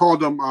 He called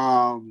them,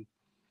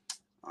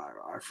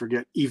 I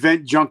forget,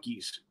 event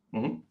junkies.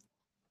 Mm-hmm.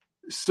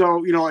 So,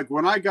 like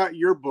when I got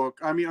your book,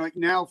 I mean, like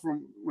now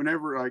from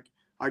whenever, like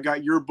I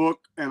got your book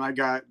and I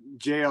got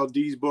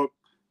JLD's book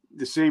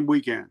the same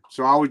weekend.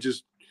 So I was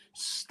just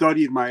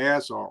studied my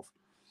ass off.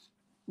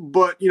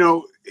 But,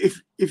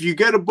 if you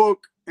get a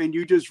book and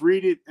you just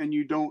read it and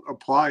you don't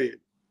apply it,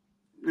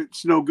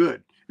 it's no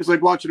good. It's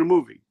like watching a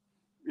movie.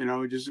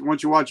 Just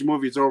once you watch a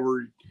movie, it's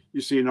over.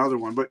 You see another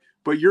one.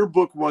 But your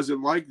book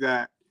wasn't like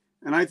that.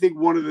 And I think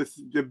one of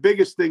the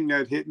biggest thing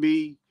that hit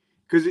me,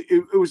 because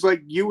it was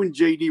like you and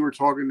JD were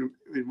talking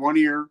in one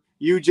ear.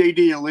 You,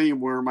 JD, and Liam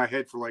were in my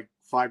head for like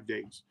 5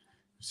 days.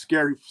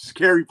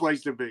 Scary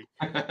place to be.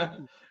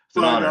 It's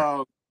an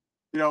honor.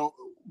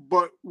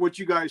 But what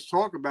you guys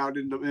talk about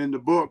in the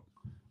book,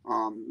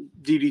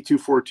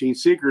 DD214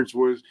 Secrets,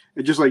 was,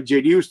 and just like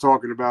JD was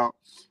talking about,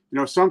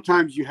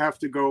 sometimes you have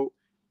to go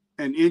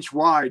an inch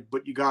wide,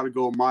 but you got to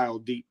go a mile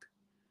deep.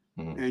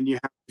 Mm-hmm. And you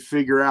have to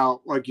figure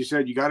out, like you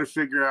said, you got to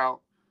figure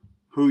out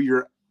who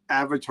your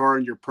avatar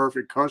and your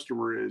perfect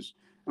customer is.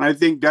 And I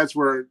think that's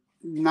where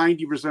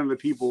 90% of the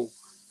people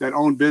that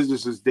own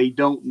businesses, they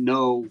don't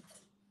know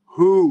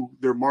who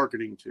they're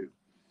marketing to.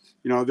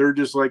 They're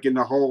just like in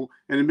the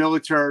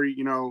military,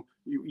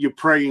 you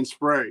pray and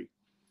spray.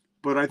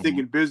 But I think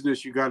in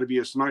business, you got to be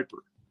a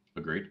sniper.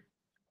 Agreed.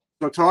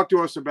 So talk to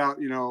us about,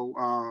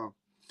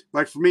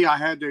 like for me, I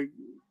had to,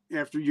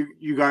 after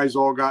you guys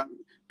all got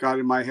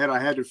in my head, I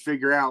had to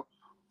figure out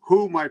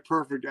who my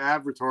perfect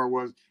avatar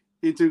was,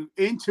 into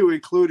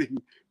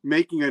including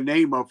making a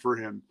name up for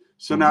him.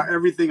 So now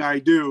everything I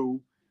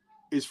do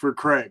is for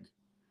Craig.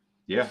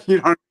 Yeah.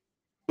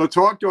 So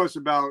talk to us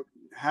about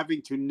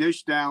having to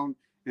niche down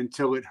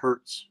until it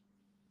hurts.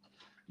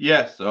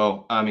 Yeah.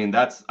 So, I mean,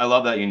 I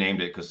love that you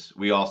named it, because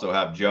we also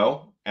have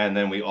Joe, and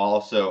then we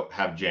also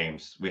have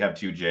James. We have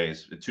 2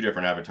 J's, 2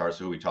 different avatars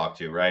who we talk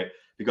to, right?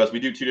 Because we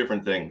do 2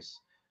 different things.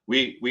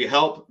 We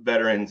help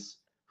veterans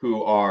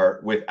who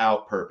are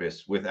without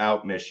purpose,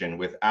 without mission,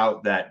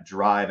 without that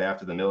drive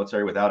after the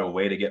military, without a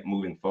way to get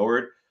moving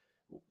forward.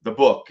 The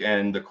book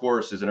and the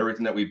courses and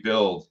everything that we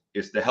build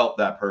is to help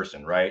that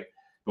person, right?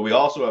 But we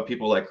also have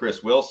people like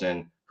Chris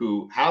Wilson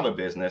who have a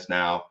business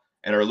now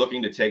and are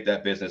looking to take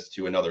that business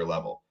to another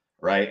level,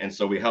 right? And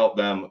so we help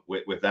them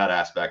with that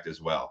aspect as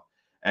well.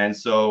 And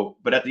so,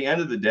 but at the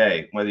end of the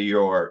day, whether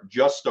you're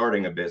just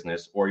starting a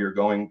business or you're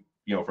going,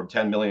 from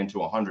 10 million to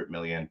 100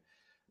 million,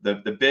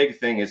 the big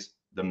thing is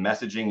the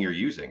messaging you're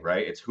using,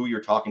 right? It's who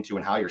you're talking to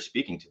and how you're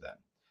speaking to them,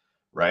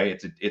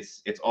 right?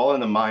 It's all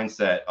in the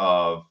mindset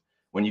of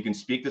when you can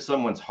speak to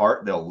someone's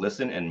heart, they'll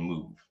listen and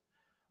move.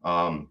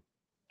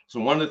 So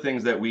one of the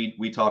things that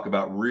we talk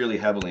about really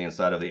heavily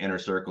inside of the inner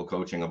circle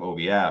coaching of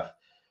OVF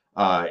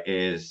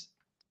is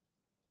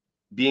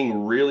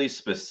being really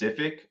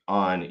specific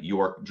on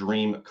your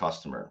dream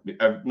customer.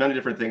 Many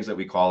different things that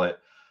we call it,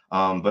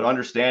 but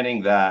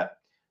understanding that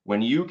when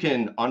you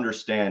can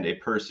understand a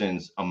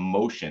person's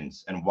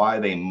emotions and why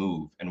they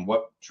move and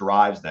what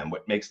drives them,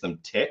 what makes them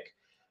tick,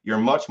 you're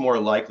much more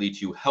likely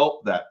to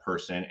help that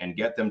person and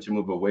get them to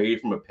move away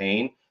from a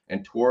pain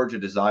and towards a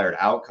desired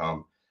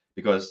outcome.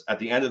 Because at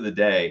the end of the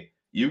day,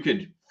 you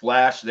could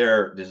flash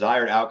their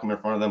desired outcome in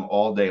front of them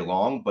all day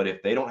long, but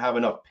if they don't have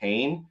enough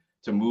pain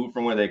to move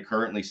from where they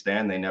currently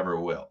stand, they never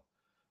will,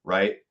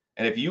 right?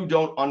 And if you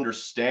don't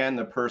understand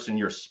the person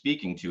you're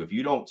speaking to, if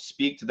you don't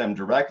speak to them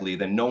directly,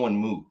 then no one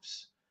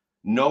moves.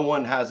 No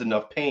one has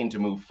enough pain to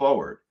move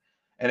forward.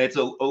 And it's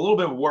a little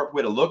bit of a warped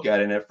way to look at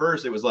it. And at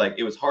first, it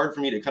was hard for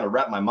me to kind of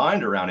wrap my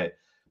mind around it.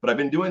 But I've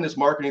been doing this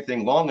marketing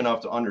thing long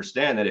enough to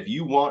understand that if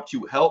you want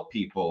to help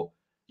people,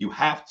 you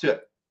have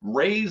to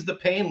raise the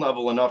pain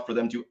level enough for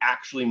them to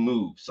actually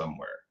move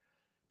somewhere,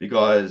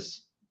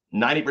 because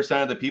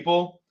 90% of the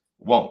people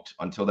won't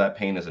until that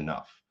pain is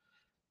enough.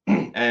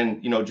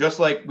 And, just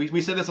like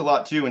we say this a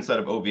lot too inside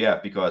of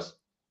OVF, because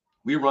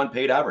we run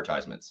paid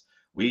advertisements.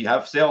 We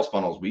have sales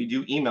funnels. We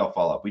do email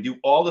follow-up. We do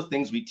all the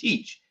things we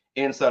teach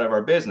inside of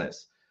our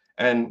business.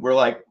 And we're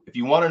like, if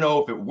you want to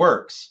know if it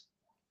works,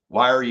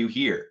 why are you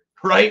here?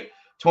 Right?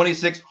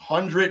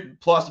 2,600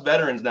 plus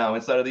veterans now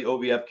inside of the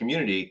OVF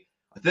community.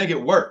 I think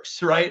it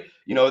works, right?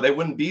 They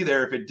wouldn't be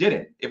there if it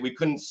didn't, if we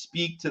couldn't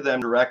speak to them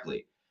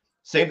directly.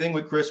 Same thing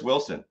with Chris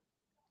Wilson.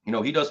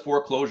 He does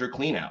foreclosure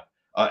cleanout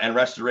and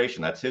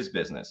restoration. That's his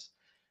business.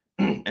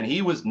 And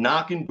he was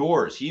knocking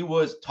doors. He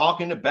was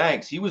talking to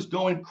banks. He was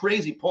going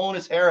crazy, pulling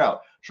his hair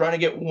out, trying to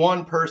get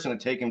one person to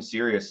take him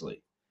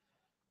seriously.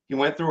 He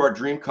went through our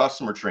dream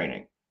customer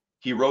training.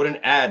 He wrote an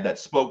ad that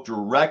spoke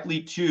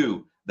directly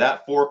to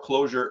that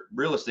foreclosure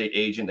real estate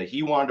agent that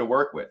he wanted to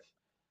work with.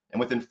 And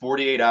within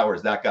 48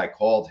 hours, that guy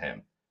called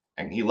him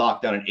and he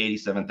locked down an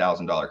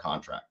 $87,000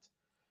 contract,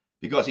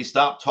 because he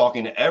stopped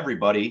talking to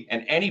everybody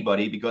and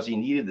anybody because he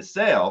needed the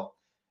sale.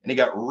 And he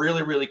got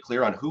really, really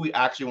clear on who he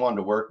actually wanted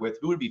to work with,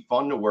 who would be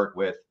fun to work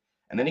with.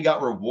 And then he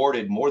got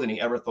rewarded more than he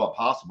ever thought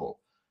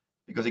possible,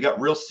 because he got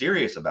real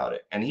serious about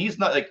it. And he's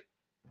not like,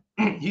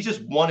 he's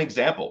just one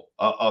example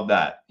of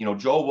that.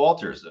 Joe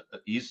Walters,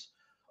 he's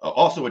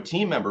also a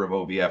team member of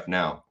OVF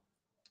now.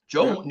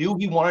 Joe knew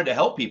he wanted to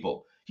help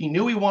people. He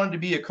knew he wanted to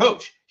be a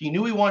coach. He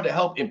knew he wanted to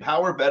help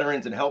empower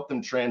veterans and help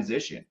them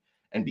transition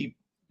and be,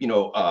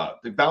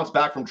 to bounce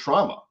back from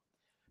trauma.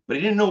 But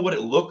he didn't know what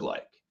it looked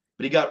like.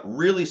 But he got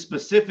really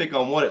specific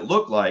on what it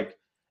looked like.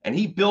 And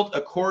he built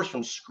a course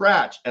from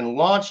scratch and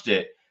launched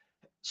it.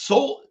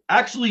 Sold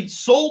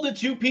it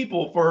to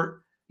people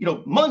for,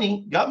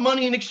 money, got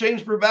money in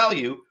exchange for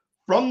value,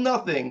 from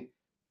nothing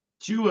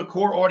to a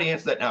core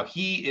audience that now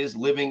he is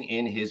living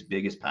in his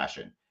biggest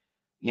passion.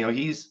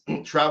 He's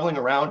traveling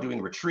around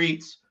doing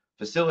retreats,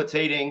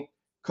 facilitating,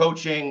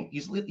 coaching.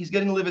 He's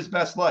getting to live his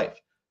best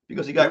life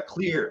because he got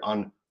clear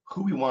on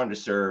who he wanted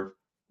to serve,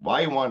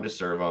 why he wanted to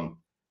serve them,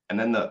 and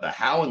then the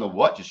how and the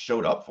what just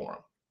showed up for him.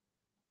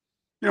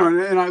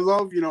 And I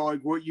love,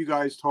 like what you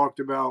guys talked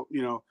about,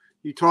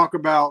 you talk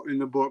about in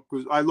the book,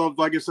 because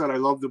like I said, I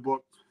love the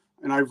book,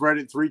 and I've read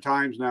it 3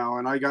 times now,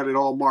 and I got it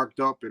all marked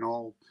up and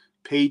all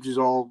pages,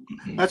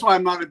 that's why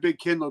I'm not a big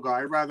Kindle guy.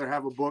 I'd rather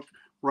have a book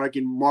where I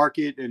can mark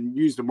it and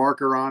use the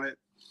marker on it.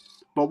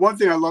 But one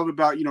thing I love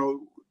about,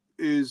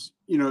 is,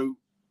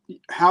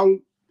 how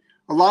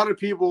a lot of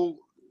people,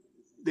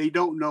 they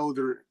don't know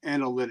their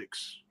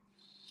analytics.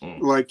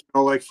 Like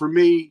for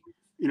me,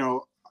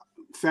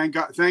 thank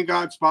God,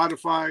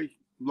 Spotify,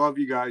 love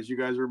you guys. You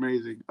guys are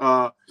amazing.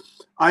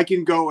 I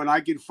can go and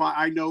I can find,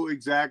 I know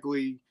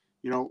exactly,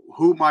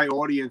 who my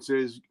audience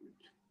is,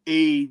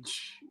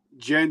 age,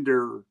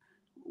 gender,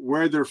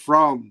 where they're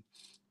from.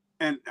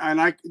 And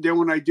then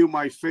when I do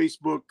my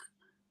Facebook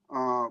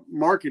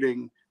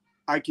marketing,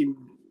 I can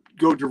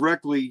go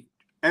directly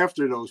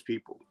after those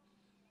people.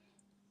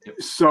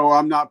 So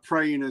I'm not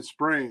praying and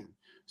spraying.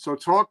 So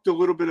talk a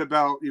little bit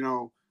about,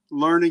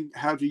 learning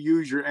how to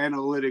use your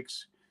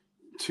analytics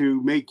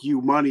to make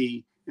you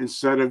money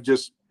instead of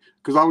just,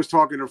 because I was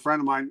talking to a friend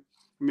of mine.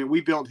 I mean,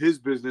 we built his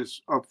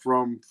business up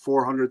from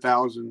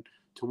 400,000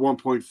 to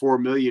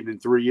 1.4 million in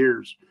 3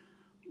 years.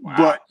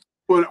 Wow.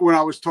 But when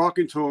I was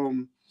talking to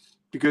him,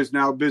 because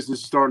now business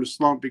is starting to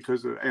slump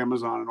because of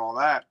Amazon and all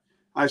that,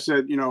 I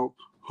said,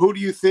 who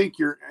do you think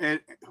your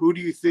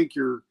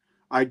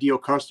ideal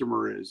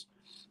customer is?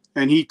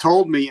 And he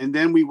told me, and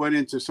then we went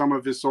into some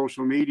of his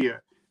social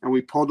media and we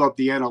pulled up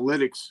the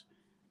analytics,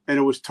 and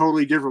it was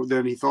totally different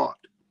than he thought.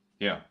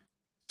 Yeah.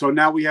 So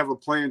now we have a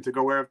plan to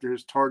go after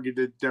his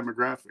targeted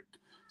demographic.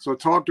 So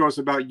talk to us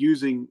about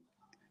using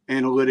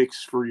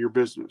analytics for your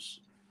business.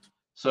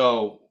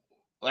 So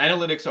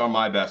analytics are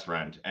my best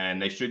friend,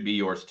 and they should be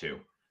yours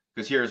too.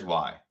 Because here's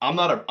why. I'm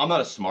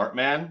not a smart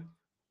man,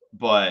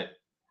 but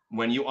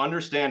when you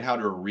understand how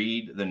to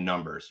read the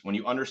numbers, when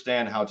you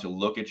understand how to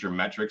look at your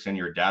metrics and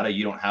your data,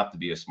 you don't have to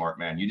be a smart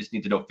man. You just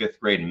need to know 5th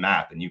grade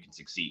math and you can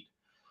succeed.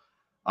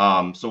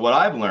 So what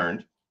I've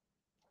learned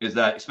is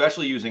that,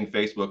 especially using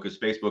Facebook, because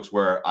Facebook's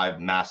where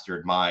I've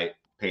mastered my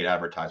paid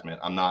advertisement.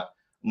 I'm not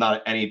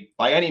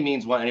by any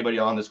means want anybody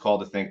on this call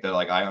to think that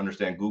like I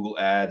understand Google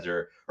ads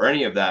or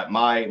any of that.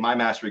 My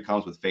mastery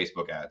comes with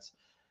Facebook ads.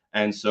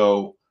 And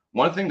so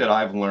one thing that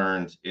I've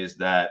learned is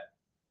that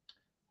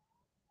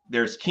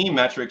there's key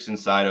metrics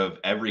inside of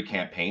every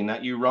campaign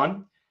that you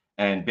run.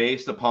 And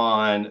based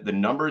upon the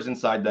numbers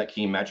inside that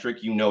key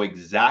metric, you know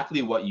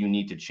exactly what you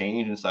need to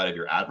change inside of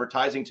your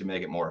advertising to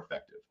make it more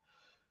effective.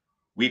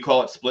 We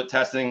call it split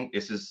testing.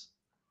 This is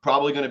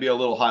probably going to be a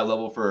little high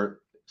level for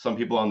some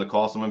people on the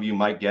call. Some of you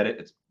might get it.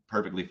 It's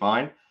perfectly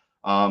fine.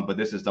 But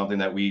this is something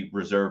that we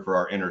reserve for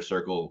our inner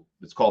circle.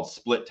 It's called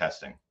split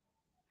testing.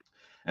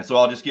 And so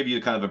I'll just give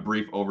you kind of a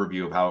brief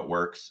overview of how it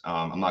works.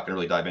 I'm not going to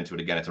really dive into it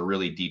again. It's a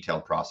really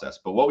detailed process.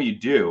 But what you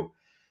do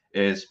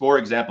is, for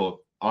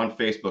example, on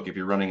Facebook, if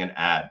you're running an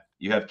ad,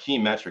 you have key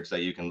metrics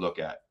that you can look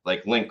at,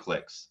 like link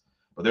clicks.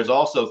 But there's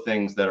also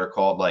things that are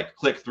called like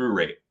click-through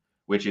rate,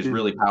 which is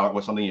really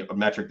powerful, something, a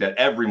metric that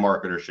every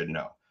marketer should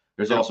know.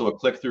 There's also a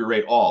click-through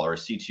rate all, or a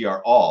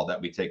CTR all, that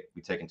we take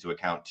into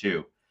account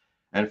too.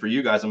 And for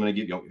you guys, I'm going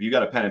to give you, if you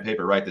got a pen and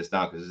paper, write this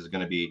down, because this is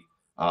going to be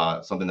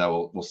something that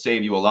will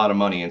save you a lot of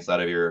money inside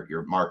of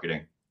your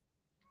marketing.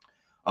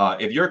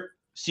 If your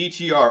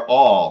CTR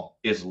all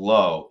is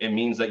low, it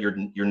means that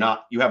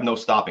you have no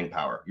stopping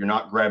power. You're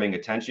not grabbing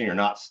attention. You're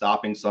not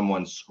stopping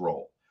someone's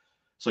scroll.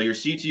 So your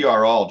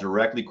CTR all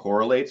directly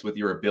correlates with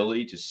your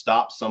ability to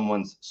stop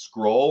someone's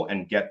scroll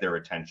and get their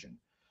attention.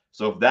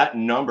 So if that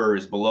number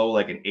is below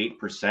like an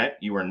 8%,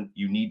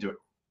 you need to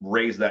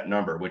raise that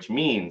number, which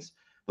means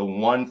the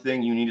one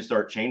thing you need to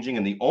start changing,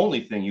 and the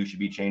only thing you should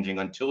be changing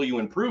until you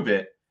improve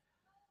it,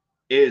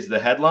 is the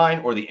headline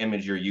or the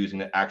image you're using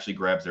that actually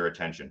grabs their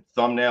attention.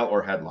 Thumbnail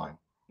or headline.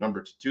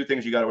 Number two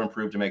things you got to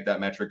improve to make that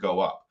metric go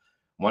up.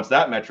 Once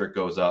that metric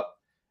goes up,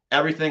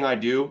 everything I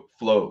do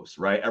flows,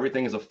 right?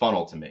 Everything is a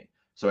funnel to me.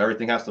 So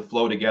everything has to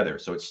flow together.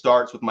 So it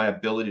starts with my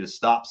ability to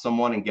stop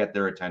someone and get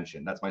their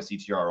attention. That's my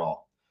CTR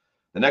all.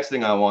 The next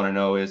thing I want to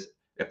know is,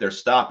 if they're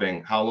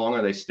stopping, how long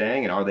are they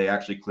staying, and are they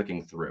actually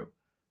clicking through?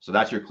 So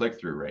that's your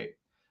click-through rate.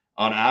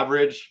 On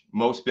average,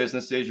 most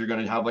businesses, you're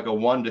going to have like a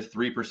 1 to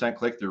 3%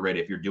 click-through rate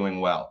if you're doing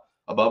well.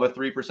 Above a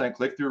 3%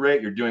 click-through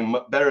rate, you're doing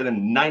better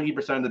than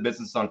 90% of the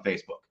business on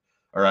Facebook.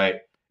 All right.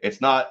 It's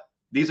not,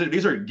 these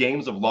are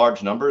games of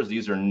large numbers.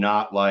 These are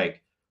not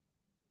like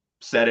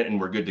set it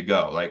and we're good to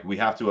go. Like, we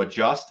have to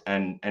adjust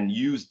and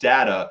use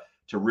data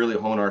to really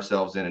hone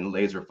ourselves in and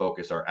laser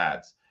focus our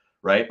ads.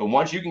 Right. But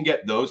once you can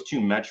get those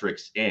two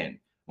metrics in,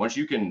 once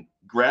you can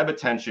grab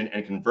attention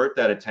and convert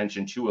that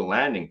attention to a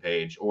landing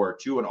page or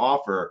to an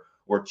offer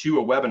or to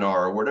a webinar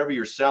or whatever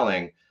you're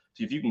selling,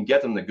 so if you can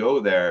get them to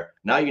go there,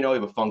 now you know you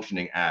have a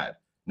functioning ad.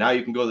 Now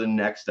you can go to the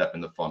next step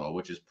in the funnel,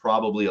 which is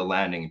probably a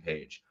landing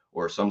page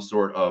or some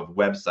sort of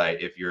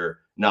website if you're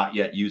not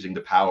yet using the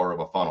power of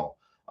a funnel.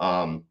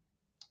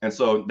 And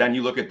so then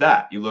you look at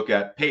that. You look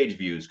at page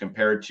views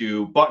compared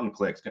to button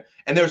clicks.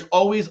 And there's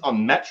always a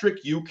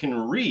metric you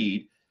can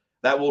read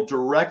that will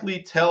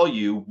directly tell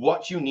you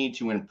what you need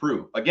to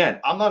improve.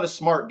 Again, I'm not a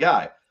smart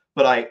guy,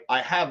 but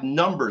I have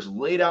numbers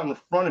laid out in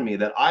front of me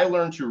that I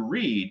learned to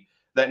read,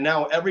 that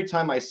now every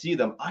time I see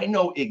them, I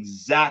know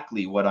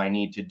exactly what I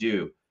need to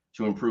do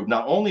to improve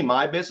not only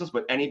my business,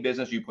 but any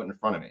business you put in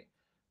front of me.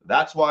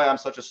 That's why I'm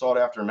such a sought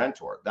after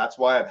mentor. That's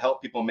why I've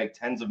helped people make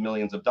tens of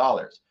millions of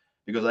dollars,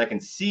 because I can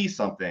see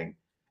something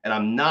and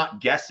I'm not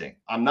guessing.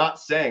 I'm not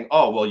saying,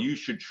 oh, well, you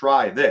should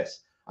try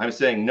this. I'm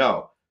saying,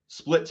 no,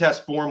 split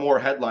test 4 more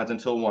headlines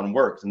until one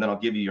works, and then I'll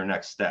give you your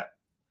next step.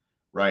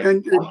 Right.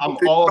 And I'm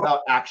all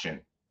about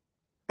action.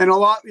 And a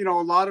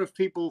lot of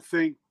people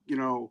think,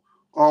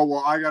 oh,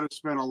 well, I got to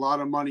spend a lot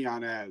of money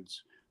on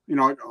ads.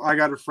 I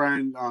got a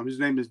friend, his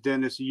name is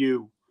Dennis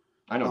Yu.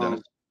 I know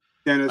Dennis.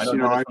 Dennis,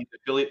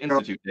 Affiliate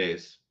Institute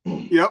days.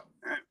 Yep.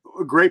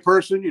 A great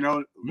person,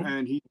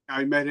 and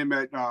I met him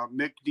at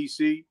MIC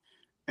DC,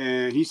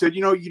 and he said,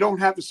 you don't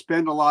have to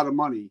spend a lot of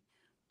money,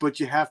 but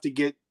you have to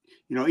get,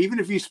 even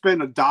if you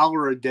spend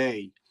 $1 a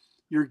day,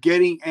 you're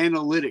getting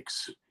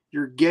analytics,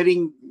 you're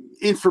getting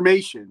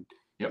information.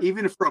 Yep.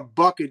 Even if for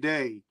 $1 a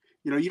day,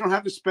 you don't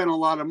have to spend a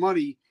lot of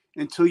money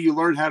until you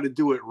learn how to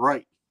do it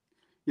right.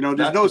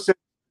 There's no sense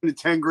in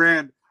 10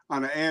 grand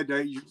on an ad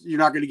that you're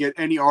not going to get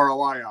any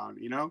ROI on,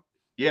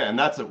 Yeah, and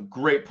that's a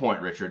great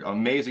point, Richard.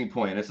 Amazing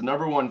point. And it's the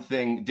number one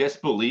thing,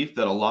 disbelief,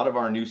 that a lot of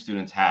our new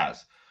students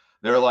has.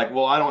 They're like,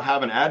 well, I don't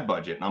have an ad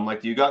budget. And I'm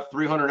like, do you got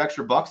 300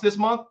 extra bucks this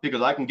month?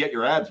 Because I can get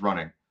your ads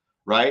running,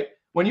 right?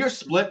 When you're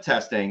split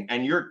testing,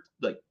 and you're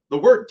like, the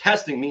word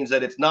testing means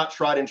that it's not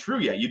tried and true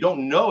yet. You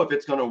don't know if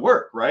it's going to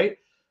work, right?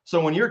 So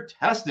when you're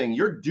testing,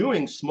 you're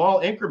doing small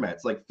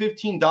increments, like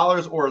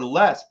 $15 or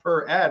less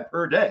per ad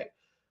per day,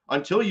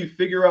 until you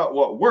figure out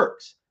what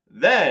works.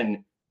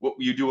 Then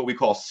you do what we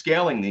call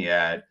scaling the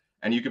ad,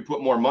 and you can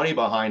put more money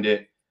behind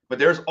it. But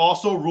there's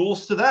also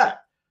rules to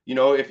that.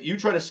 If you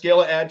try to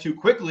scale an ad too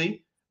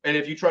quickly, and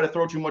if you try to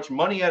throw too much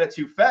money at it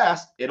too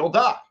fast, it'll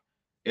die.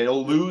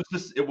 It'll lose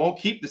this. It won't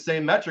keep the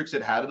same metrics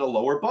it had at a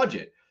lower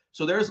budget.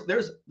 So there's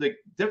the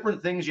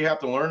different things you have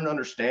to learn and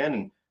understand,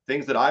 and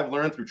things that I've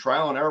learned through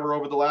trial and error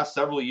over the last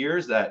several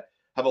years that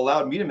have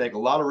allowed me to make a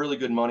lot of really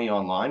good money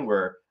online,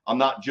 where I'm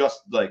not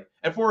just like,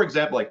 and for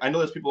example, like, I know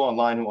there's people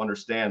online who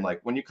understand, like,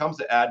 when it comes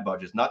to ad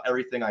budgets, not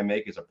everything I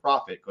make is a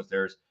profit, because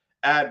there's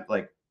ad,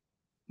 like,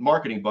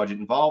 marketing budget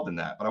involved in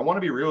that. But I want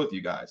to be real with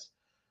you guys.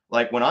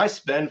 Like, when I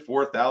spend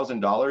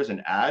 $4,000 in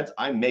ads,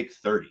 I make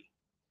 30.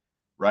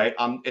 right?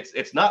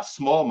 It's not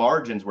small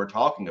margins we're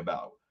talking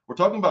about. We're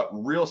talking about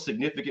real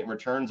significant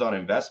returns on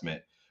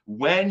investment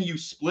when you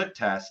split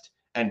test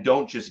and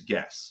don't just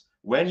guess.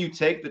 When you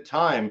take the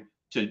time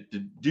to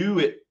do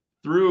it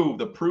through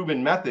the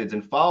proven methods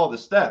and follow the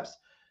steps,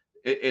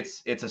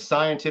 it's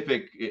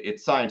scientific.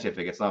 It's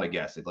not a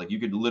guess. It's like you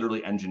could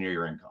literally engineer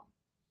your income.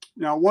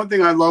 Now, one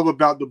thing I love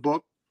about the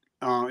book,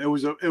 it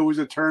was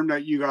a term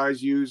that you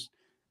guys used,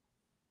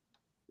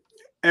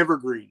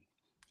 evergreen,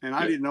 and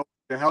I didn't know what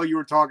the hell you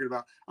were talking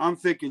about. I'm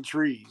thinking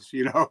trees,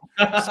 you know.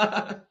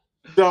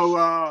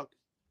 So,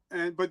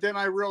 but then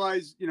I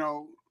realized, you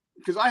know,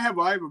 because I have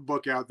a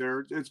book out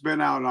there. It's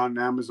been out on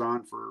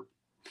Amazon for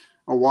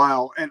a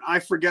while, and I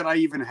forget I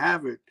even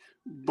have it.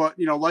 But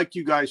you know, like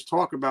you guys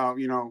talk about,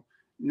 you know,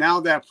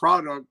 now that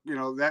product, you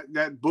know,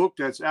 that book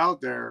that's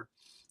out there,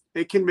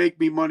 it can make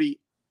me money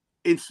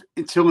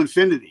until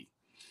infinity.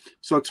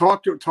 So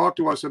talk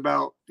to us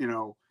about, you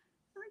know,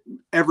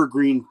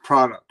 evergreen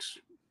products.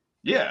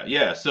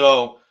 Yeah.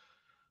 So,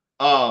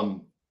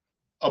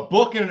 a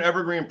book and an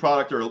evergreen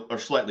product are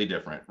slightly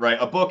different, right?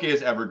 A book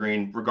is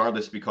evergreen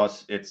regardless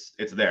because it's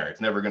there.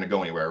 It's never going to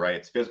go anywhere, right?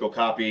 It's physical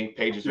copy,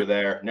 pages are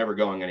there, never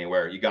going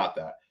anywhere. You got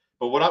that.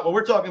 But what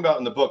we're talking about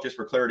in the book, just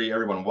for clarity,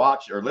 everyone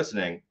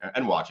listening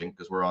and watching,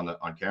 because we're on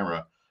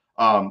camera,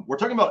 we're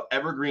talking about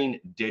evergreen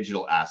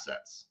digital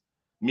assets,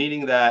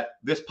 meaning that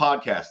this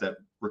podcast that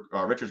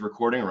Richard's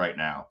recording right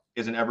now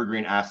is an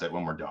evergreen asset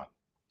when we're done.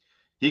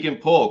 He can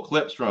pull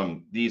clips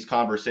from these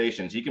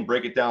conversations. He can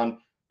break it down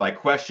by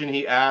question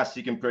he asked.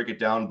 He can break it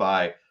down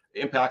by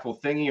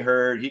impactful thing he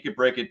heard. He could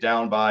break it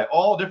down by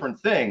all different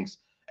things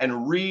and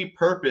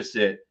repurpose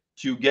it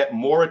to get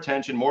more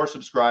attention, more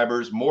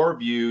subscribers, more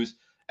views,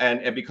 and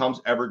it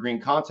becomes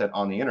evergreen content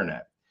on the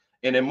internet.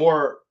 In a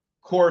more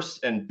course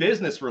and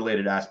business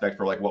related aspect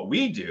for like what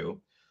we do,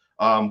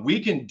 we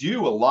can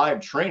do a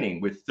live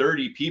training with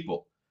 30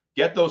 people,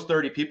 get those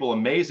 30 people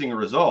amazing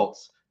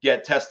results,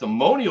 get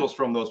testimonials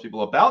from those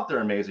people about their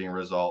amazing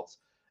results,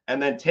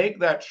 and then take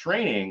that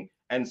training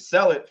and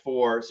sell it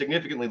for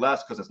significantly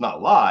less because it's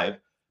not live,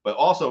 but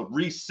also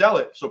resell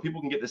it so people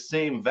can get the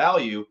same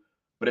value,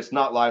 but it's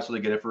not live, so they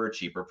get it for a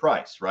cheaper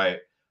price, right?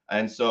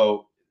 And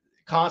so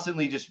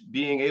constantly just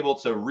being able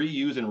to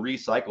reuse and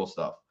recycle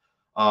stuff.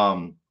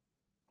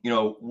 You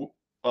know,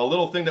 a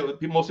little thing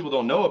that most people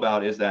don't know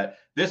about is that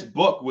this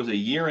book was a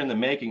year in the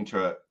making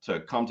to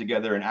come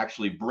together and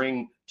actually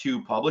bring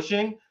to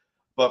publishing.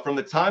 But from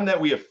the time that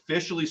we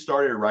officially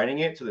started writing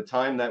it to the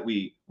time that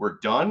we were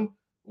done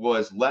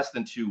was less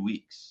than 2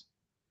 weeks.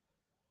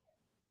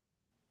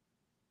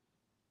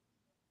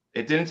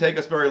 It didn't take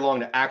us very long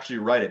to actually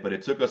write it, but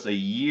it took us a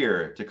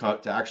year to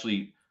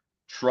actually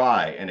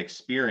try and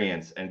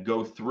experience and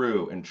go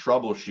through and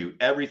troubleshoot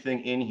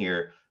everything in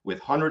here with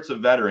hundreds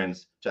of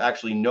veterans to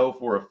actually know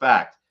for a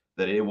fact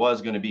that it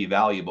was going to be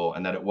valuable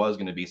and that it was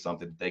going to be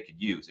something that they could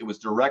use. It was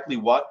directly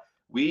what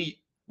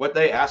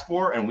they asked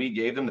for, and we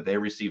gave them that they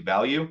received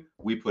value,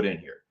 we put in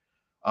here.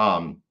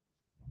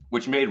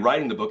 Which made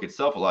writing the book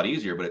itself a lot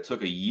easier, but it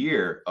took a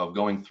year of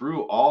going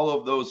through all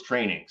of those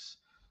trainings,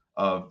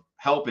 of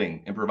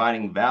helping and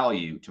providing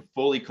value to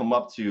fully come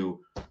up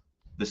to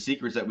the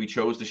secrets that we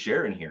chose to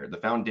share in here, the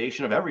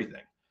foundation of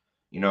everything.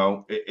 You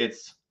know,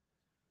 it's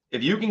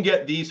if you can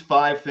get these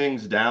 5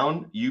 things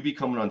down, you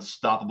become an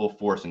unstoppable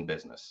force in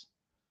business.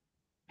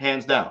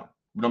 Hands down.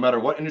 No matter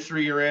what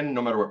industry you're in,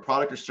 no matter what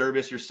product or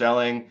service you're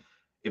selling,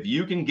 if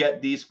you can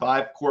get these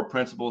 5 core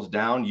principles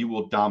down, you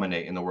will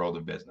dominate in the world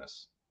of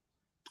business.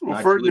 Well,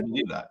 I truly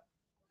believe that.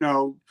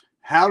 No,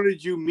 how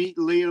did you meet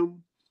Liam?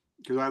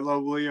 Because I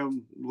love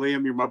Liam.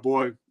 Liam, you're my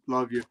boy.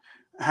 Love you.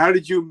 How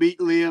did you meet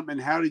Liam,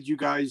 and how did you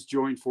guys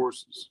join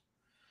forces?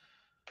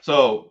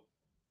 So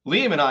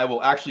Liam and I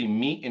will actually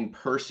meet in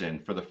person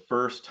for the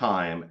first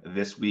time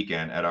this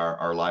weekend at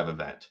our live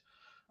event.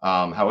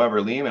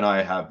 However, Liam and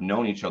I have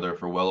known each other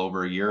for well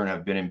over a year and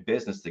have been in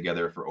business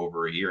together for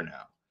over a year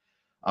now.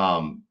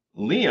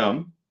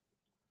 Liam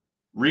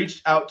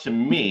reached out to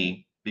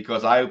me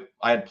because I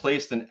had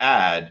placed an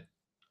ad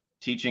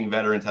teaching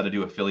veterans how to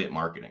do affiliate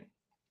marketing,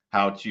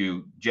 how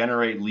to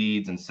generate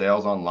leads and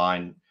sales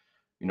online,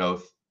 you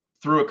know,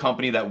 through a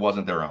company that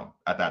wasn't their own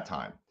at that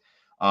time.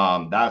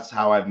 That's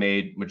how I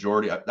made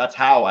majority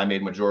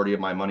of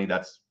my money.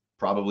 That's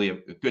probably a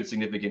good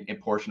significant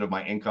portion of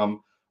my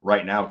income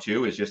right now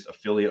too, is just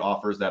affiliate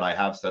offers that I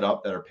have set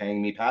up that are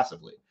paying me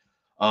passively.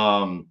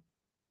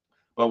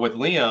 But with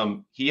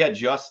Liam, he had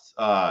just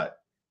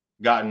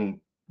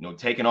gotten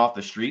taken off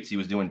the streets. He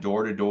was doing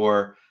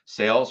door-to-door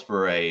sales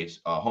for a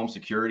home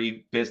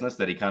security business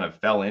that he kind of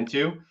fell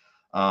into.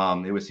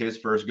 It was his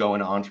first go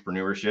into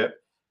entrepreneurship.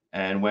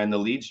 And when the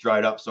leads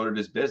dried up, so did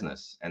his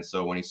business. And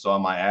so when he saw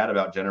my ad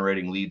about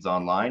generating leads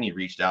online, he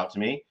reached out to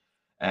me.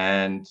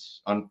 And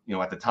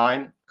at the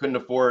time, couldn't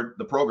afford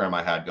the program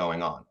I had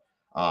going on.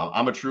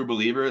 I'm a true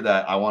believer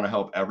that I want to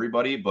help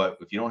everybody, but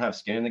if you don't have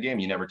skin in the game,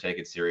 you never take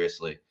it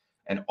seriously.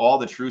 And all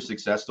the true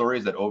success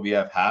stories that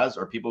OVF has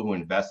are people who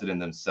invested in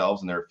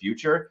themselves and their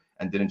future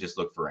and didn't just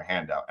look for a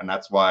handout. And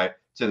that's why,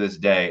 to this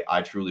day,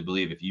 I truly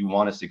believe if you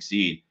want to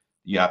succeed,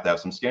 you have to have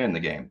some skin in the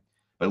game.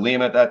 But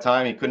Liam at that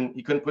time, he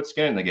couldn't put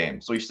skin in the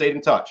game. So he stayed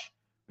in touch.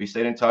 We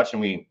stayed in touch,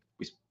 and we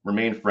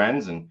remained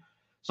friends and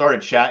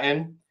started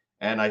chatting.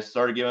 And I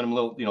started giving him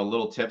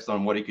little tips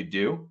on what he could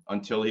do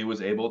until he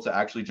was able to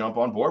actually jump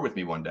on board with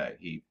me one day.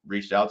 He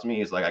reached out to me.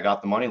 He's like, I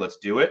got the money. Let's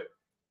do it.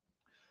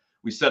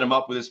 We set him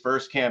up with his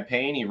first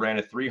campaign. He ran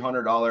a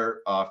 $300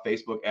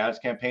 Facebook ads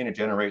campaign to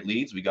generate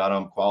leads. We got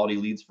him quality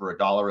leads for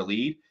 $1 a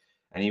lead,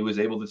 and he was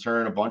able to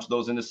turn a bunch of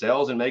those into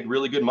sales and make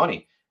really good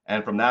money.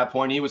 And from that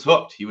point, he was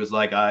hooked. He was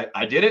like,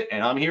 I did it,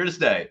 and I'm here to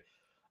stay.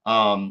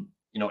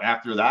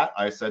 After that,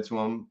 I said to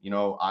him,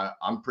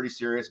 I'm pretty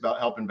serious about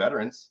helping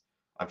veterans.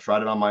 I've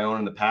tried it on my own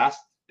in the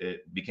past.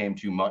 It became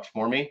too much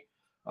for me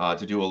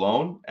to do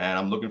alone, and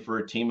I'm looking for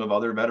a team of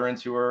other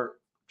veterans who are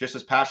just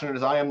as passionate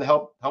as I am to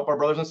help our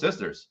brothers and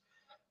sisters.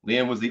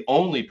 Liam was the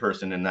only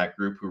person in that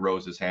group who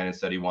rose his hand and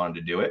said he wanted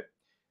to do it.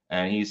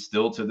 And he's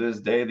still to this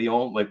day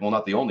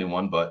not the only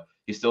one, but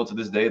he's still to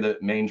this day the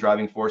main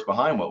driving force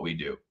behind what we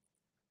do.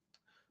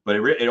 But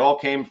it all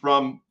came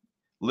from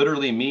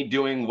literally me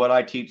doing what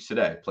I teach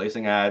today,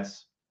 placing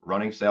ads,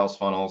 running sales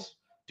funnels,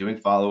 doing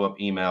follow-up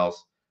emails.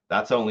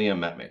 That's how Liam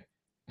met me.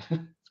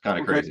 It's kind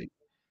of crazy.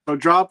 So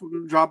drop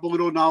a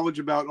little knowledge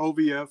about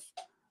OVF,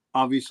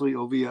 obviously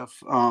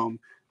OVF.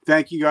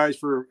 Thank you guys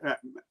for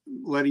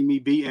letting me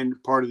be in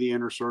part of the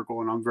inner circle,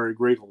 and I'm very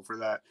grateful for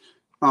that.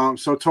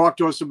 So talk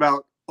to us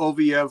about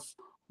OVF,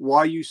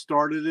 why you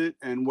started it,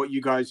 and what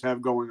you guys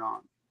have going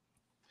on.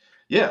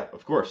 Yeah,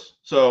 of course.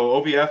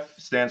 So OVF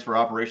stands for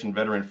Operation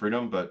Veteran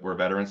Freedom, but we're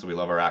veterans, so we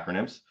love our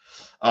acronyms.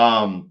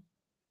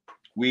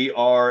 We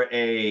are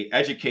a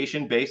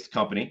education-based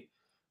company.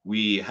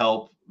 We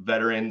help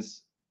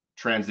veterans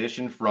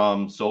transition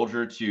from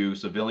soldier to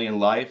civilian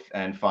life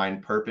and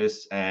find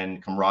purpose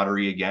and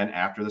camaraderie again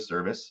after the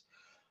service.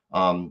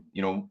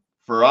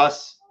 For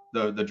us,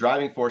 the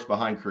driving force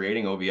behind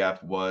creating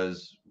OVF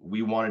was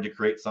we wanted to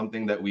create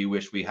something that we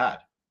wish we had.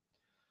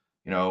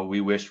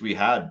 We wish we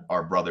had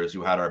our brothers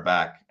who had our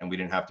back, and we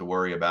didn't have to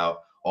worry about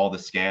all the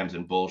scams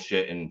and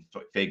bullshit and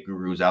fake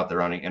gurus out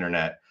there on the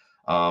internet.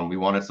 We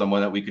wanted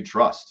someone that we could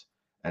trust.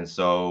 And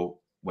so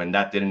when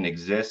that didn't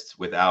exist,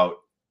 without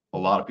a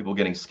lot of people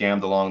getting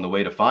scammed along the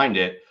way to find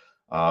it,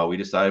 we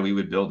decided we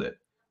would build it.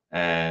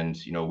 And,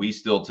 we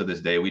still to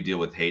this day, we deal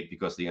with hate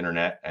because of the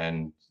internet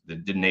and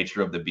the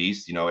nature of the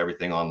beast.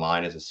 Everything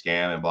online is a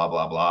scam and blah,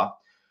 blah, blah.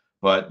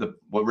 But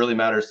what really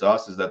matters to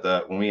us is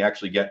that when we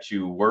actually get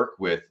to work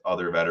with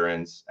other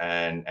veterans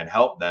and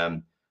help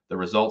them, the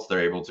results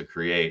they're able to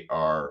create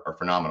are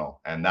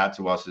phenomenal. And that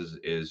to us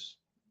is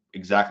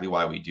exactly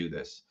why we do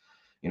this.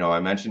 I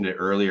mentioned it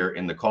earlier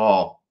in the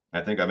call.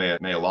 I think I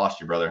may have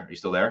lost you, brother. Are you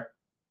still there?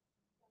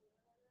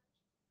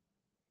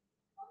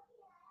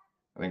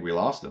 I think we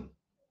lost him.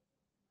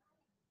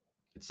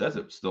 It says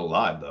it's still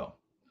live though.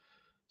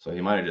 So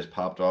he might have just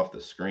popped off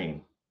the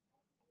screen.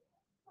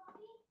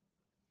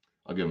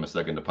 I'll give him a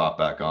second to pop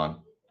back on.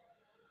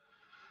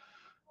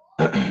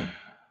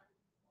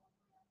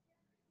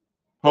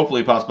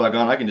 Hopefully he pops back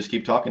on. I can just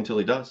keep talking until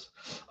he does.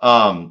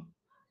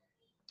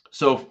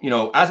 So,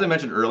 as I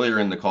mentioned earlier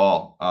in the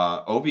call,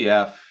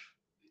 OVF,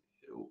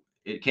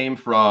 it came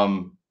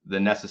from the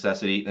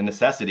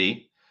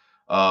necessity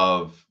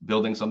of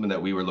building something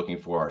that we were looking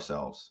for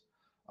ourselves.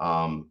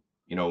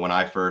 When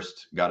I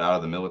first got out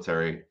of the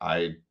military,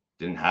 I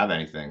didn't have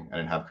anything. I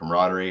didn't have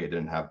camaraderie. I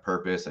didn't have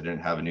purpose. I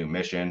didn't have a new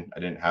mission. I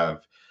didn't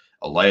have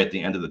a light at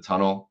the end of the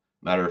tunnel.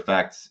 Matter of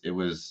fact, it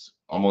was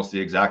almost the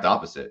exact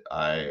opposite.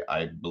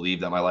 I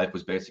believed that my life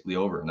was basically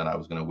over and that I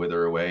was going to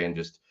wither away and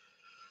just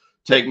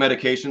take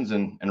medications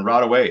and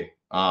rot away.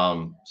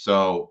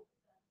 So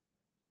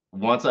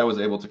once I was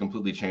able to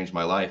completely change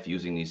my life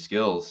using these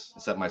skills,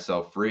 set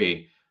myself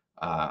free,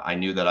 I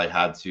knew that I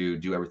had to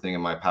do everything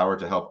in my power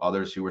to help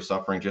others who were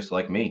suffering just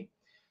like me.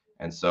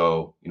 And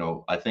so,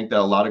 I think that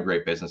a lot of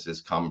great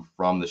businesses come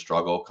from the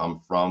struggle,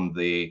 come from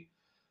the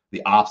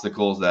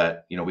obstacles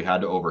that, we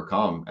had to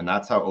overcome. And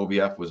that's how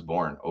OVF was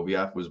born.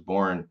 OVF was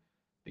born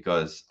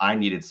because I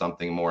needed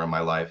something more in my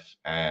life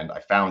and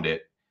I found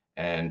it.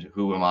 And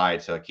who am I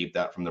to keep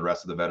that from the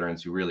rest of the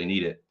veterans who really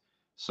need it?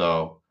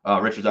 So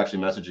Richard's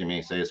actually messaging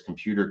me, say his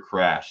computer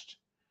crashed.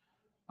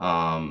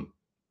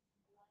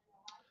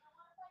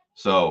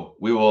 So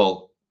we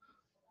will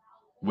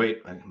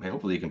wait.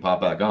 Hopefully he can pop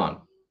back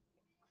on.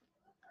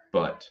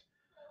 But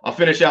I'll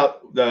finish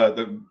out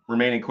the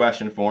remaining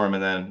question for him,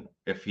 and then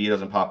if he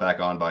doesn't pop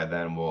back on by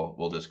then,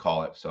 we'll just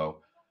call it.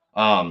 So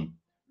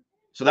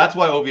that's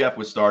why OVF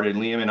was started.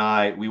 Liam and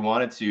I, we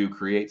wanted to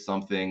create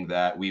something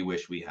that we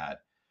wish we had,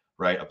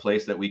 right? A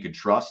place that we could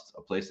trust,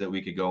 a place that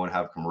we could go and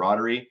have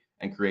camaraderie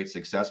and create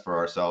success for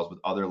ourselves with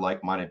other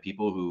like-minded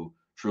people who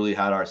truly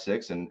had our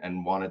six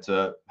and wanted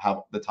to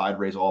have the tide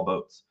raise all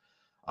boats.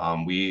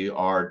 We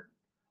are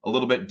a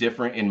little bit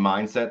different in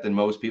mindset than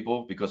most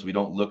people because we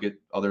don't look at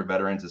other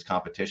veterans as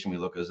competition. We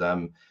look at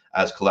them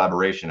as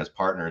collaboration, as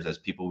partners, as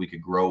people we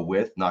could grow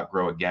with, not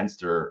grow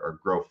against or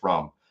grow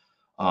from.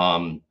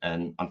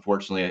 And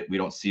unfortunately, we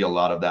don't see a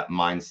lot of that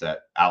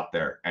mindset out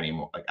there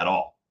anymore, like at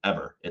all.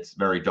 ever. It's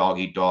very dog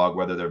eat dog,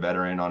 whether they're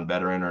veteran on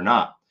veteran or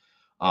not.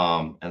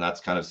 And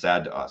that's kind of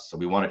sad to us. So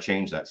we want to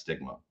change that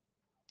stigma.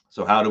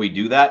 So how do we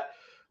do that?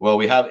 Well,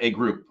 we have a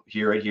group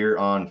right here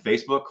on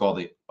Facebook called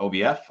the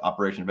OVF,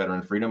 Operation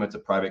Veteran Freedom. It's a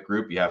private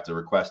group. You have to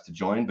request to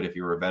join, but if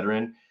you're a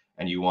veteran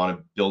and you want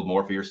to build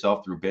more for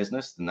yourself through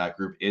business, then that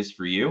group is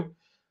for you.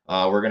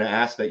 We're going to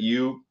ask that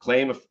you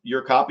claim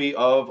your copy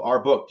of our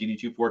book,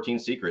 DD214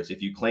 Secrets.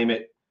 If you claim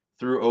it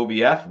through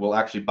OVF, we'll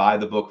actually buy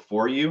the book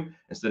for you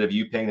instead of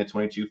you paying the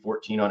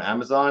 $22.14 on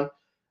Amazon.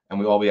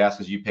 And all we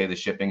ask is you pay the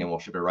shipping and we'll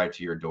ship it right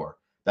to your door.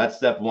 That's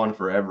step one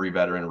for every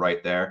veteran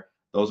right there.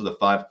 Those are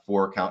the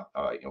four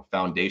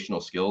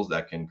foundational skills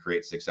that can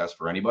create success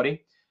for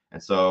anybody.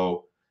 And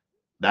so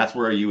that's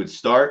where you would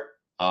start.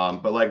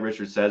 But like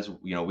Richard says,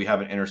 we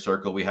have an inner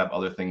circle. We have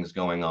other things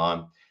going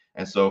on.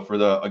 And so for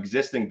the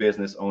existing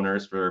business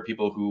owners, for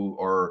people who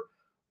are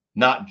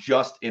not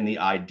just in the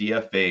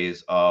idea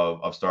phase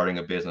of starting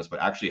a business, but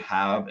actually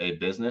have a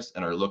business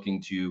and are looking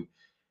to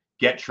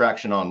get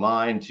traction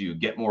online, to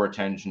get more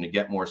attention, to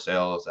get more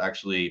sales,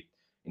 actually,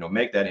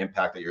 make that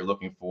impact that you're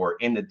looking for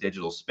in the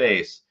digital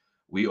space,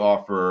 we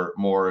offer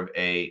more of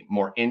a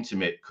more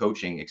intimate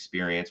coaching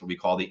experience, what we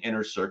call the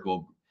Inner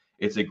Circle.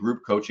 It's a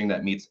group coaching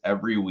that meets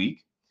every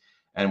week.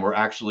 And we're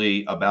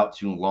actually about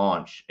to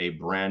launch a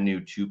brand new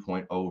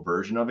 2.0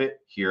 version of it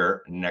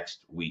here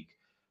next week.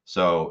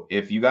 So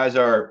if you guys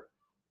are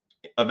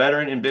a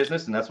veteran in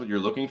business and that's what you're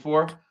looking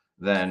for,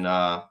 then,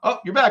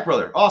 you're back,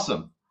 brother.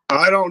 Awesome.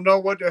 I don't know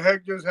what the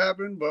heck just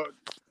happened, but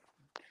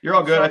you're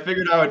all good. I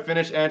figured I would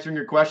finish answering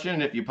your question.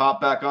 And if you pop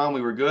back on,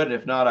 we were good. And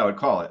if not, I would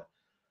call it.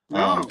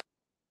 No.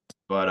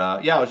 But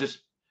I was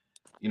just,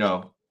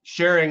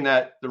 sharing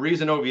that the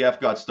reason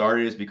OVF got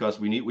started is because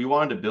we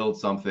wanted to build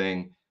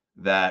something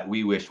that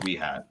we wish we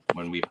had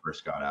when we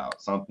first got out,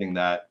 something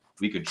that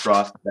we could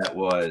trust, that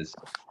was,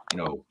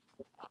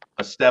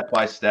 a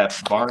step-by-step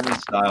Barney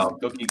style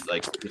cookie,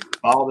 like just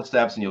follow the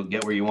steps and you'll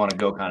get where you want to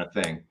go kind of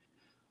thing.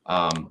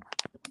 And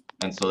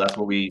so that's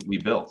what we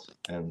built.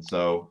 And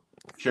so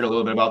shared a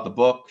little bit about the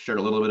book, shared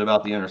a little bit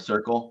about the Inner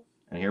Circle,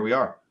 and here we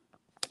are.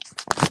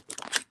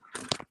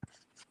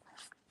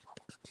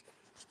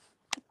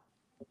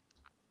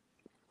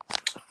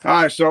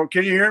 All right, so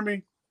can you hear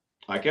me?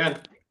 I can.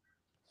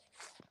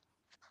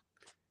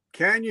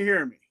 Can you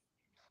hear me?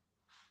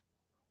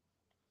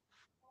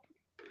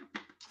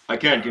 I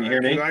can. Can you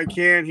hear me? I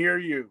can't hear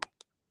you.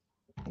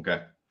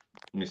 Okay.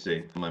 Let me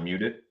see. Am I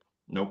muted?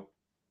 Nope.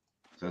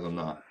 It says I'm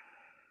not.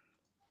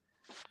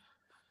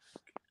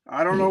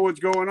 I don't know what's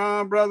going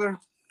on, brother.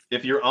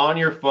 If you're on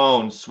your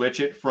phone, switch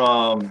it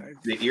from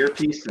the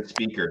earpiece to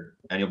speaker,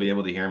 and you'll be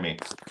able to hear me.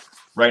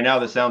 Right now,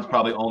 the sound's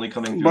probably only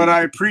coming through. But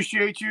I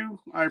appreciate you.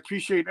 I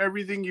appreciate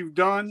everything you've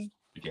done.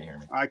 You can't hear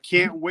me. I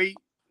can't wait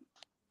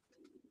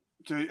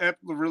to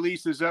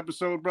release this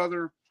episode,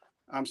 brother.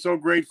 I'm so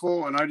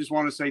grateful, and I just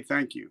want to say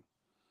thank you.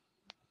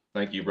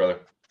 Thank you, brother.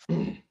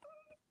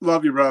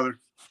 Love you, brother.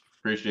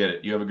 Appreciate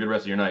it. You have a good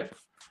rest of your night.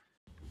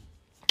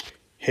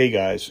 Hey,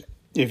 guys.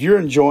 If you're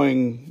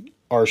enjoying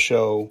our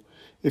show,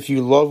 if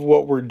you love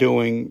what we're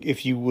doing,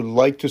 if you would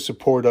like to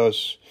support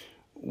us,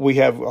 we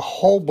have a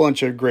whole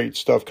bunch of great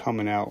stuff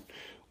coming out.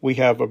 We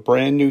have a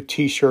brand new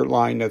t-shirt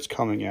line that's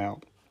coming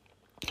out.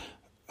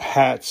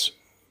 Hats,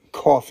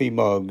 coffee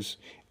mugs,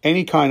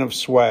 any kind of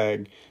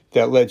swag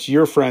that lets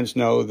your friends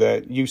know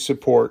that you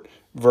support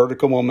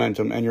Vertical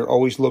Momentum and you're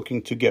always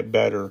looking to get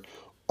better.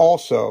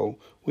 Also,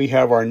 we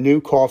have our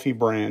new coffee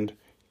brand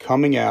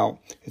coming out.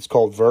 It's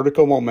called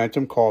Vertical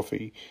Momentum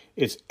Coffee.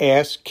 It's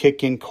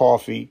ass-kicking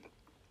coffee,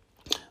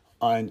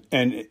 and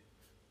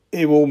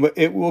it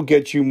will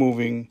get you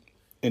moving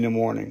in the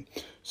morning.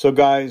 So,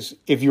 guys,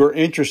 if you're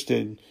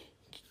interested,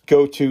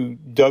 go to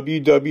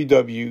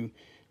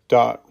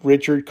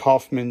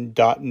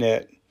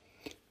www.richardkaufman.net.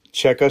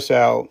 Check us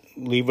out.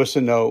 Leave us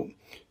a note.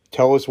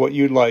 Tell us what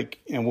you'd like,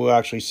 and we'll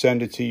actually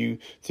send it to you.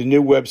 The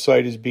new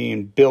website is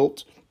being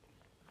built.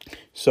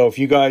 So if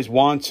you guys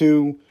want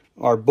to,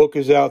 our book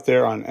is out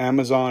there on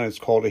Amazon. It's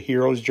called A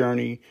Hero's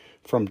Journey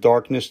from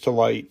Darkness to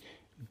Light.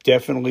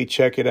 Definitely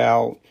check it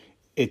out.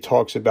 It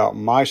talks about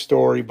my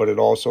story, but it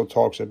also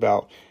talks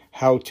about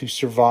how to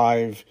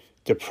survive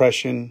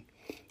depression,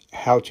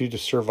 how to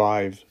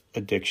survive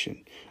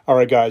addiction. All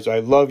right, guys, I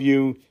love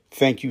you.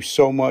 Thank you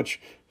so much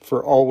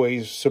for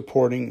always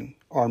supporting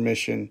our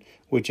mission,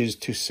 which is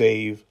to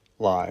save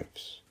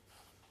lives.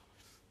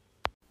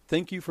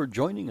 Thank you for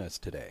joining us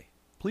today.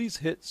 Please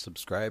hit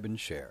subscribe and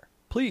share.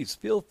 Please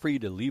feel free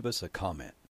to leave us a comment.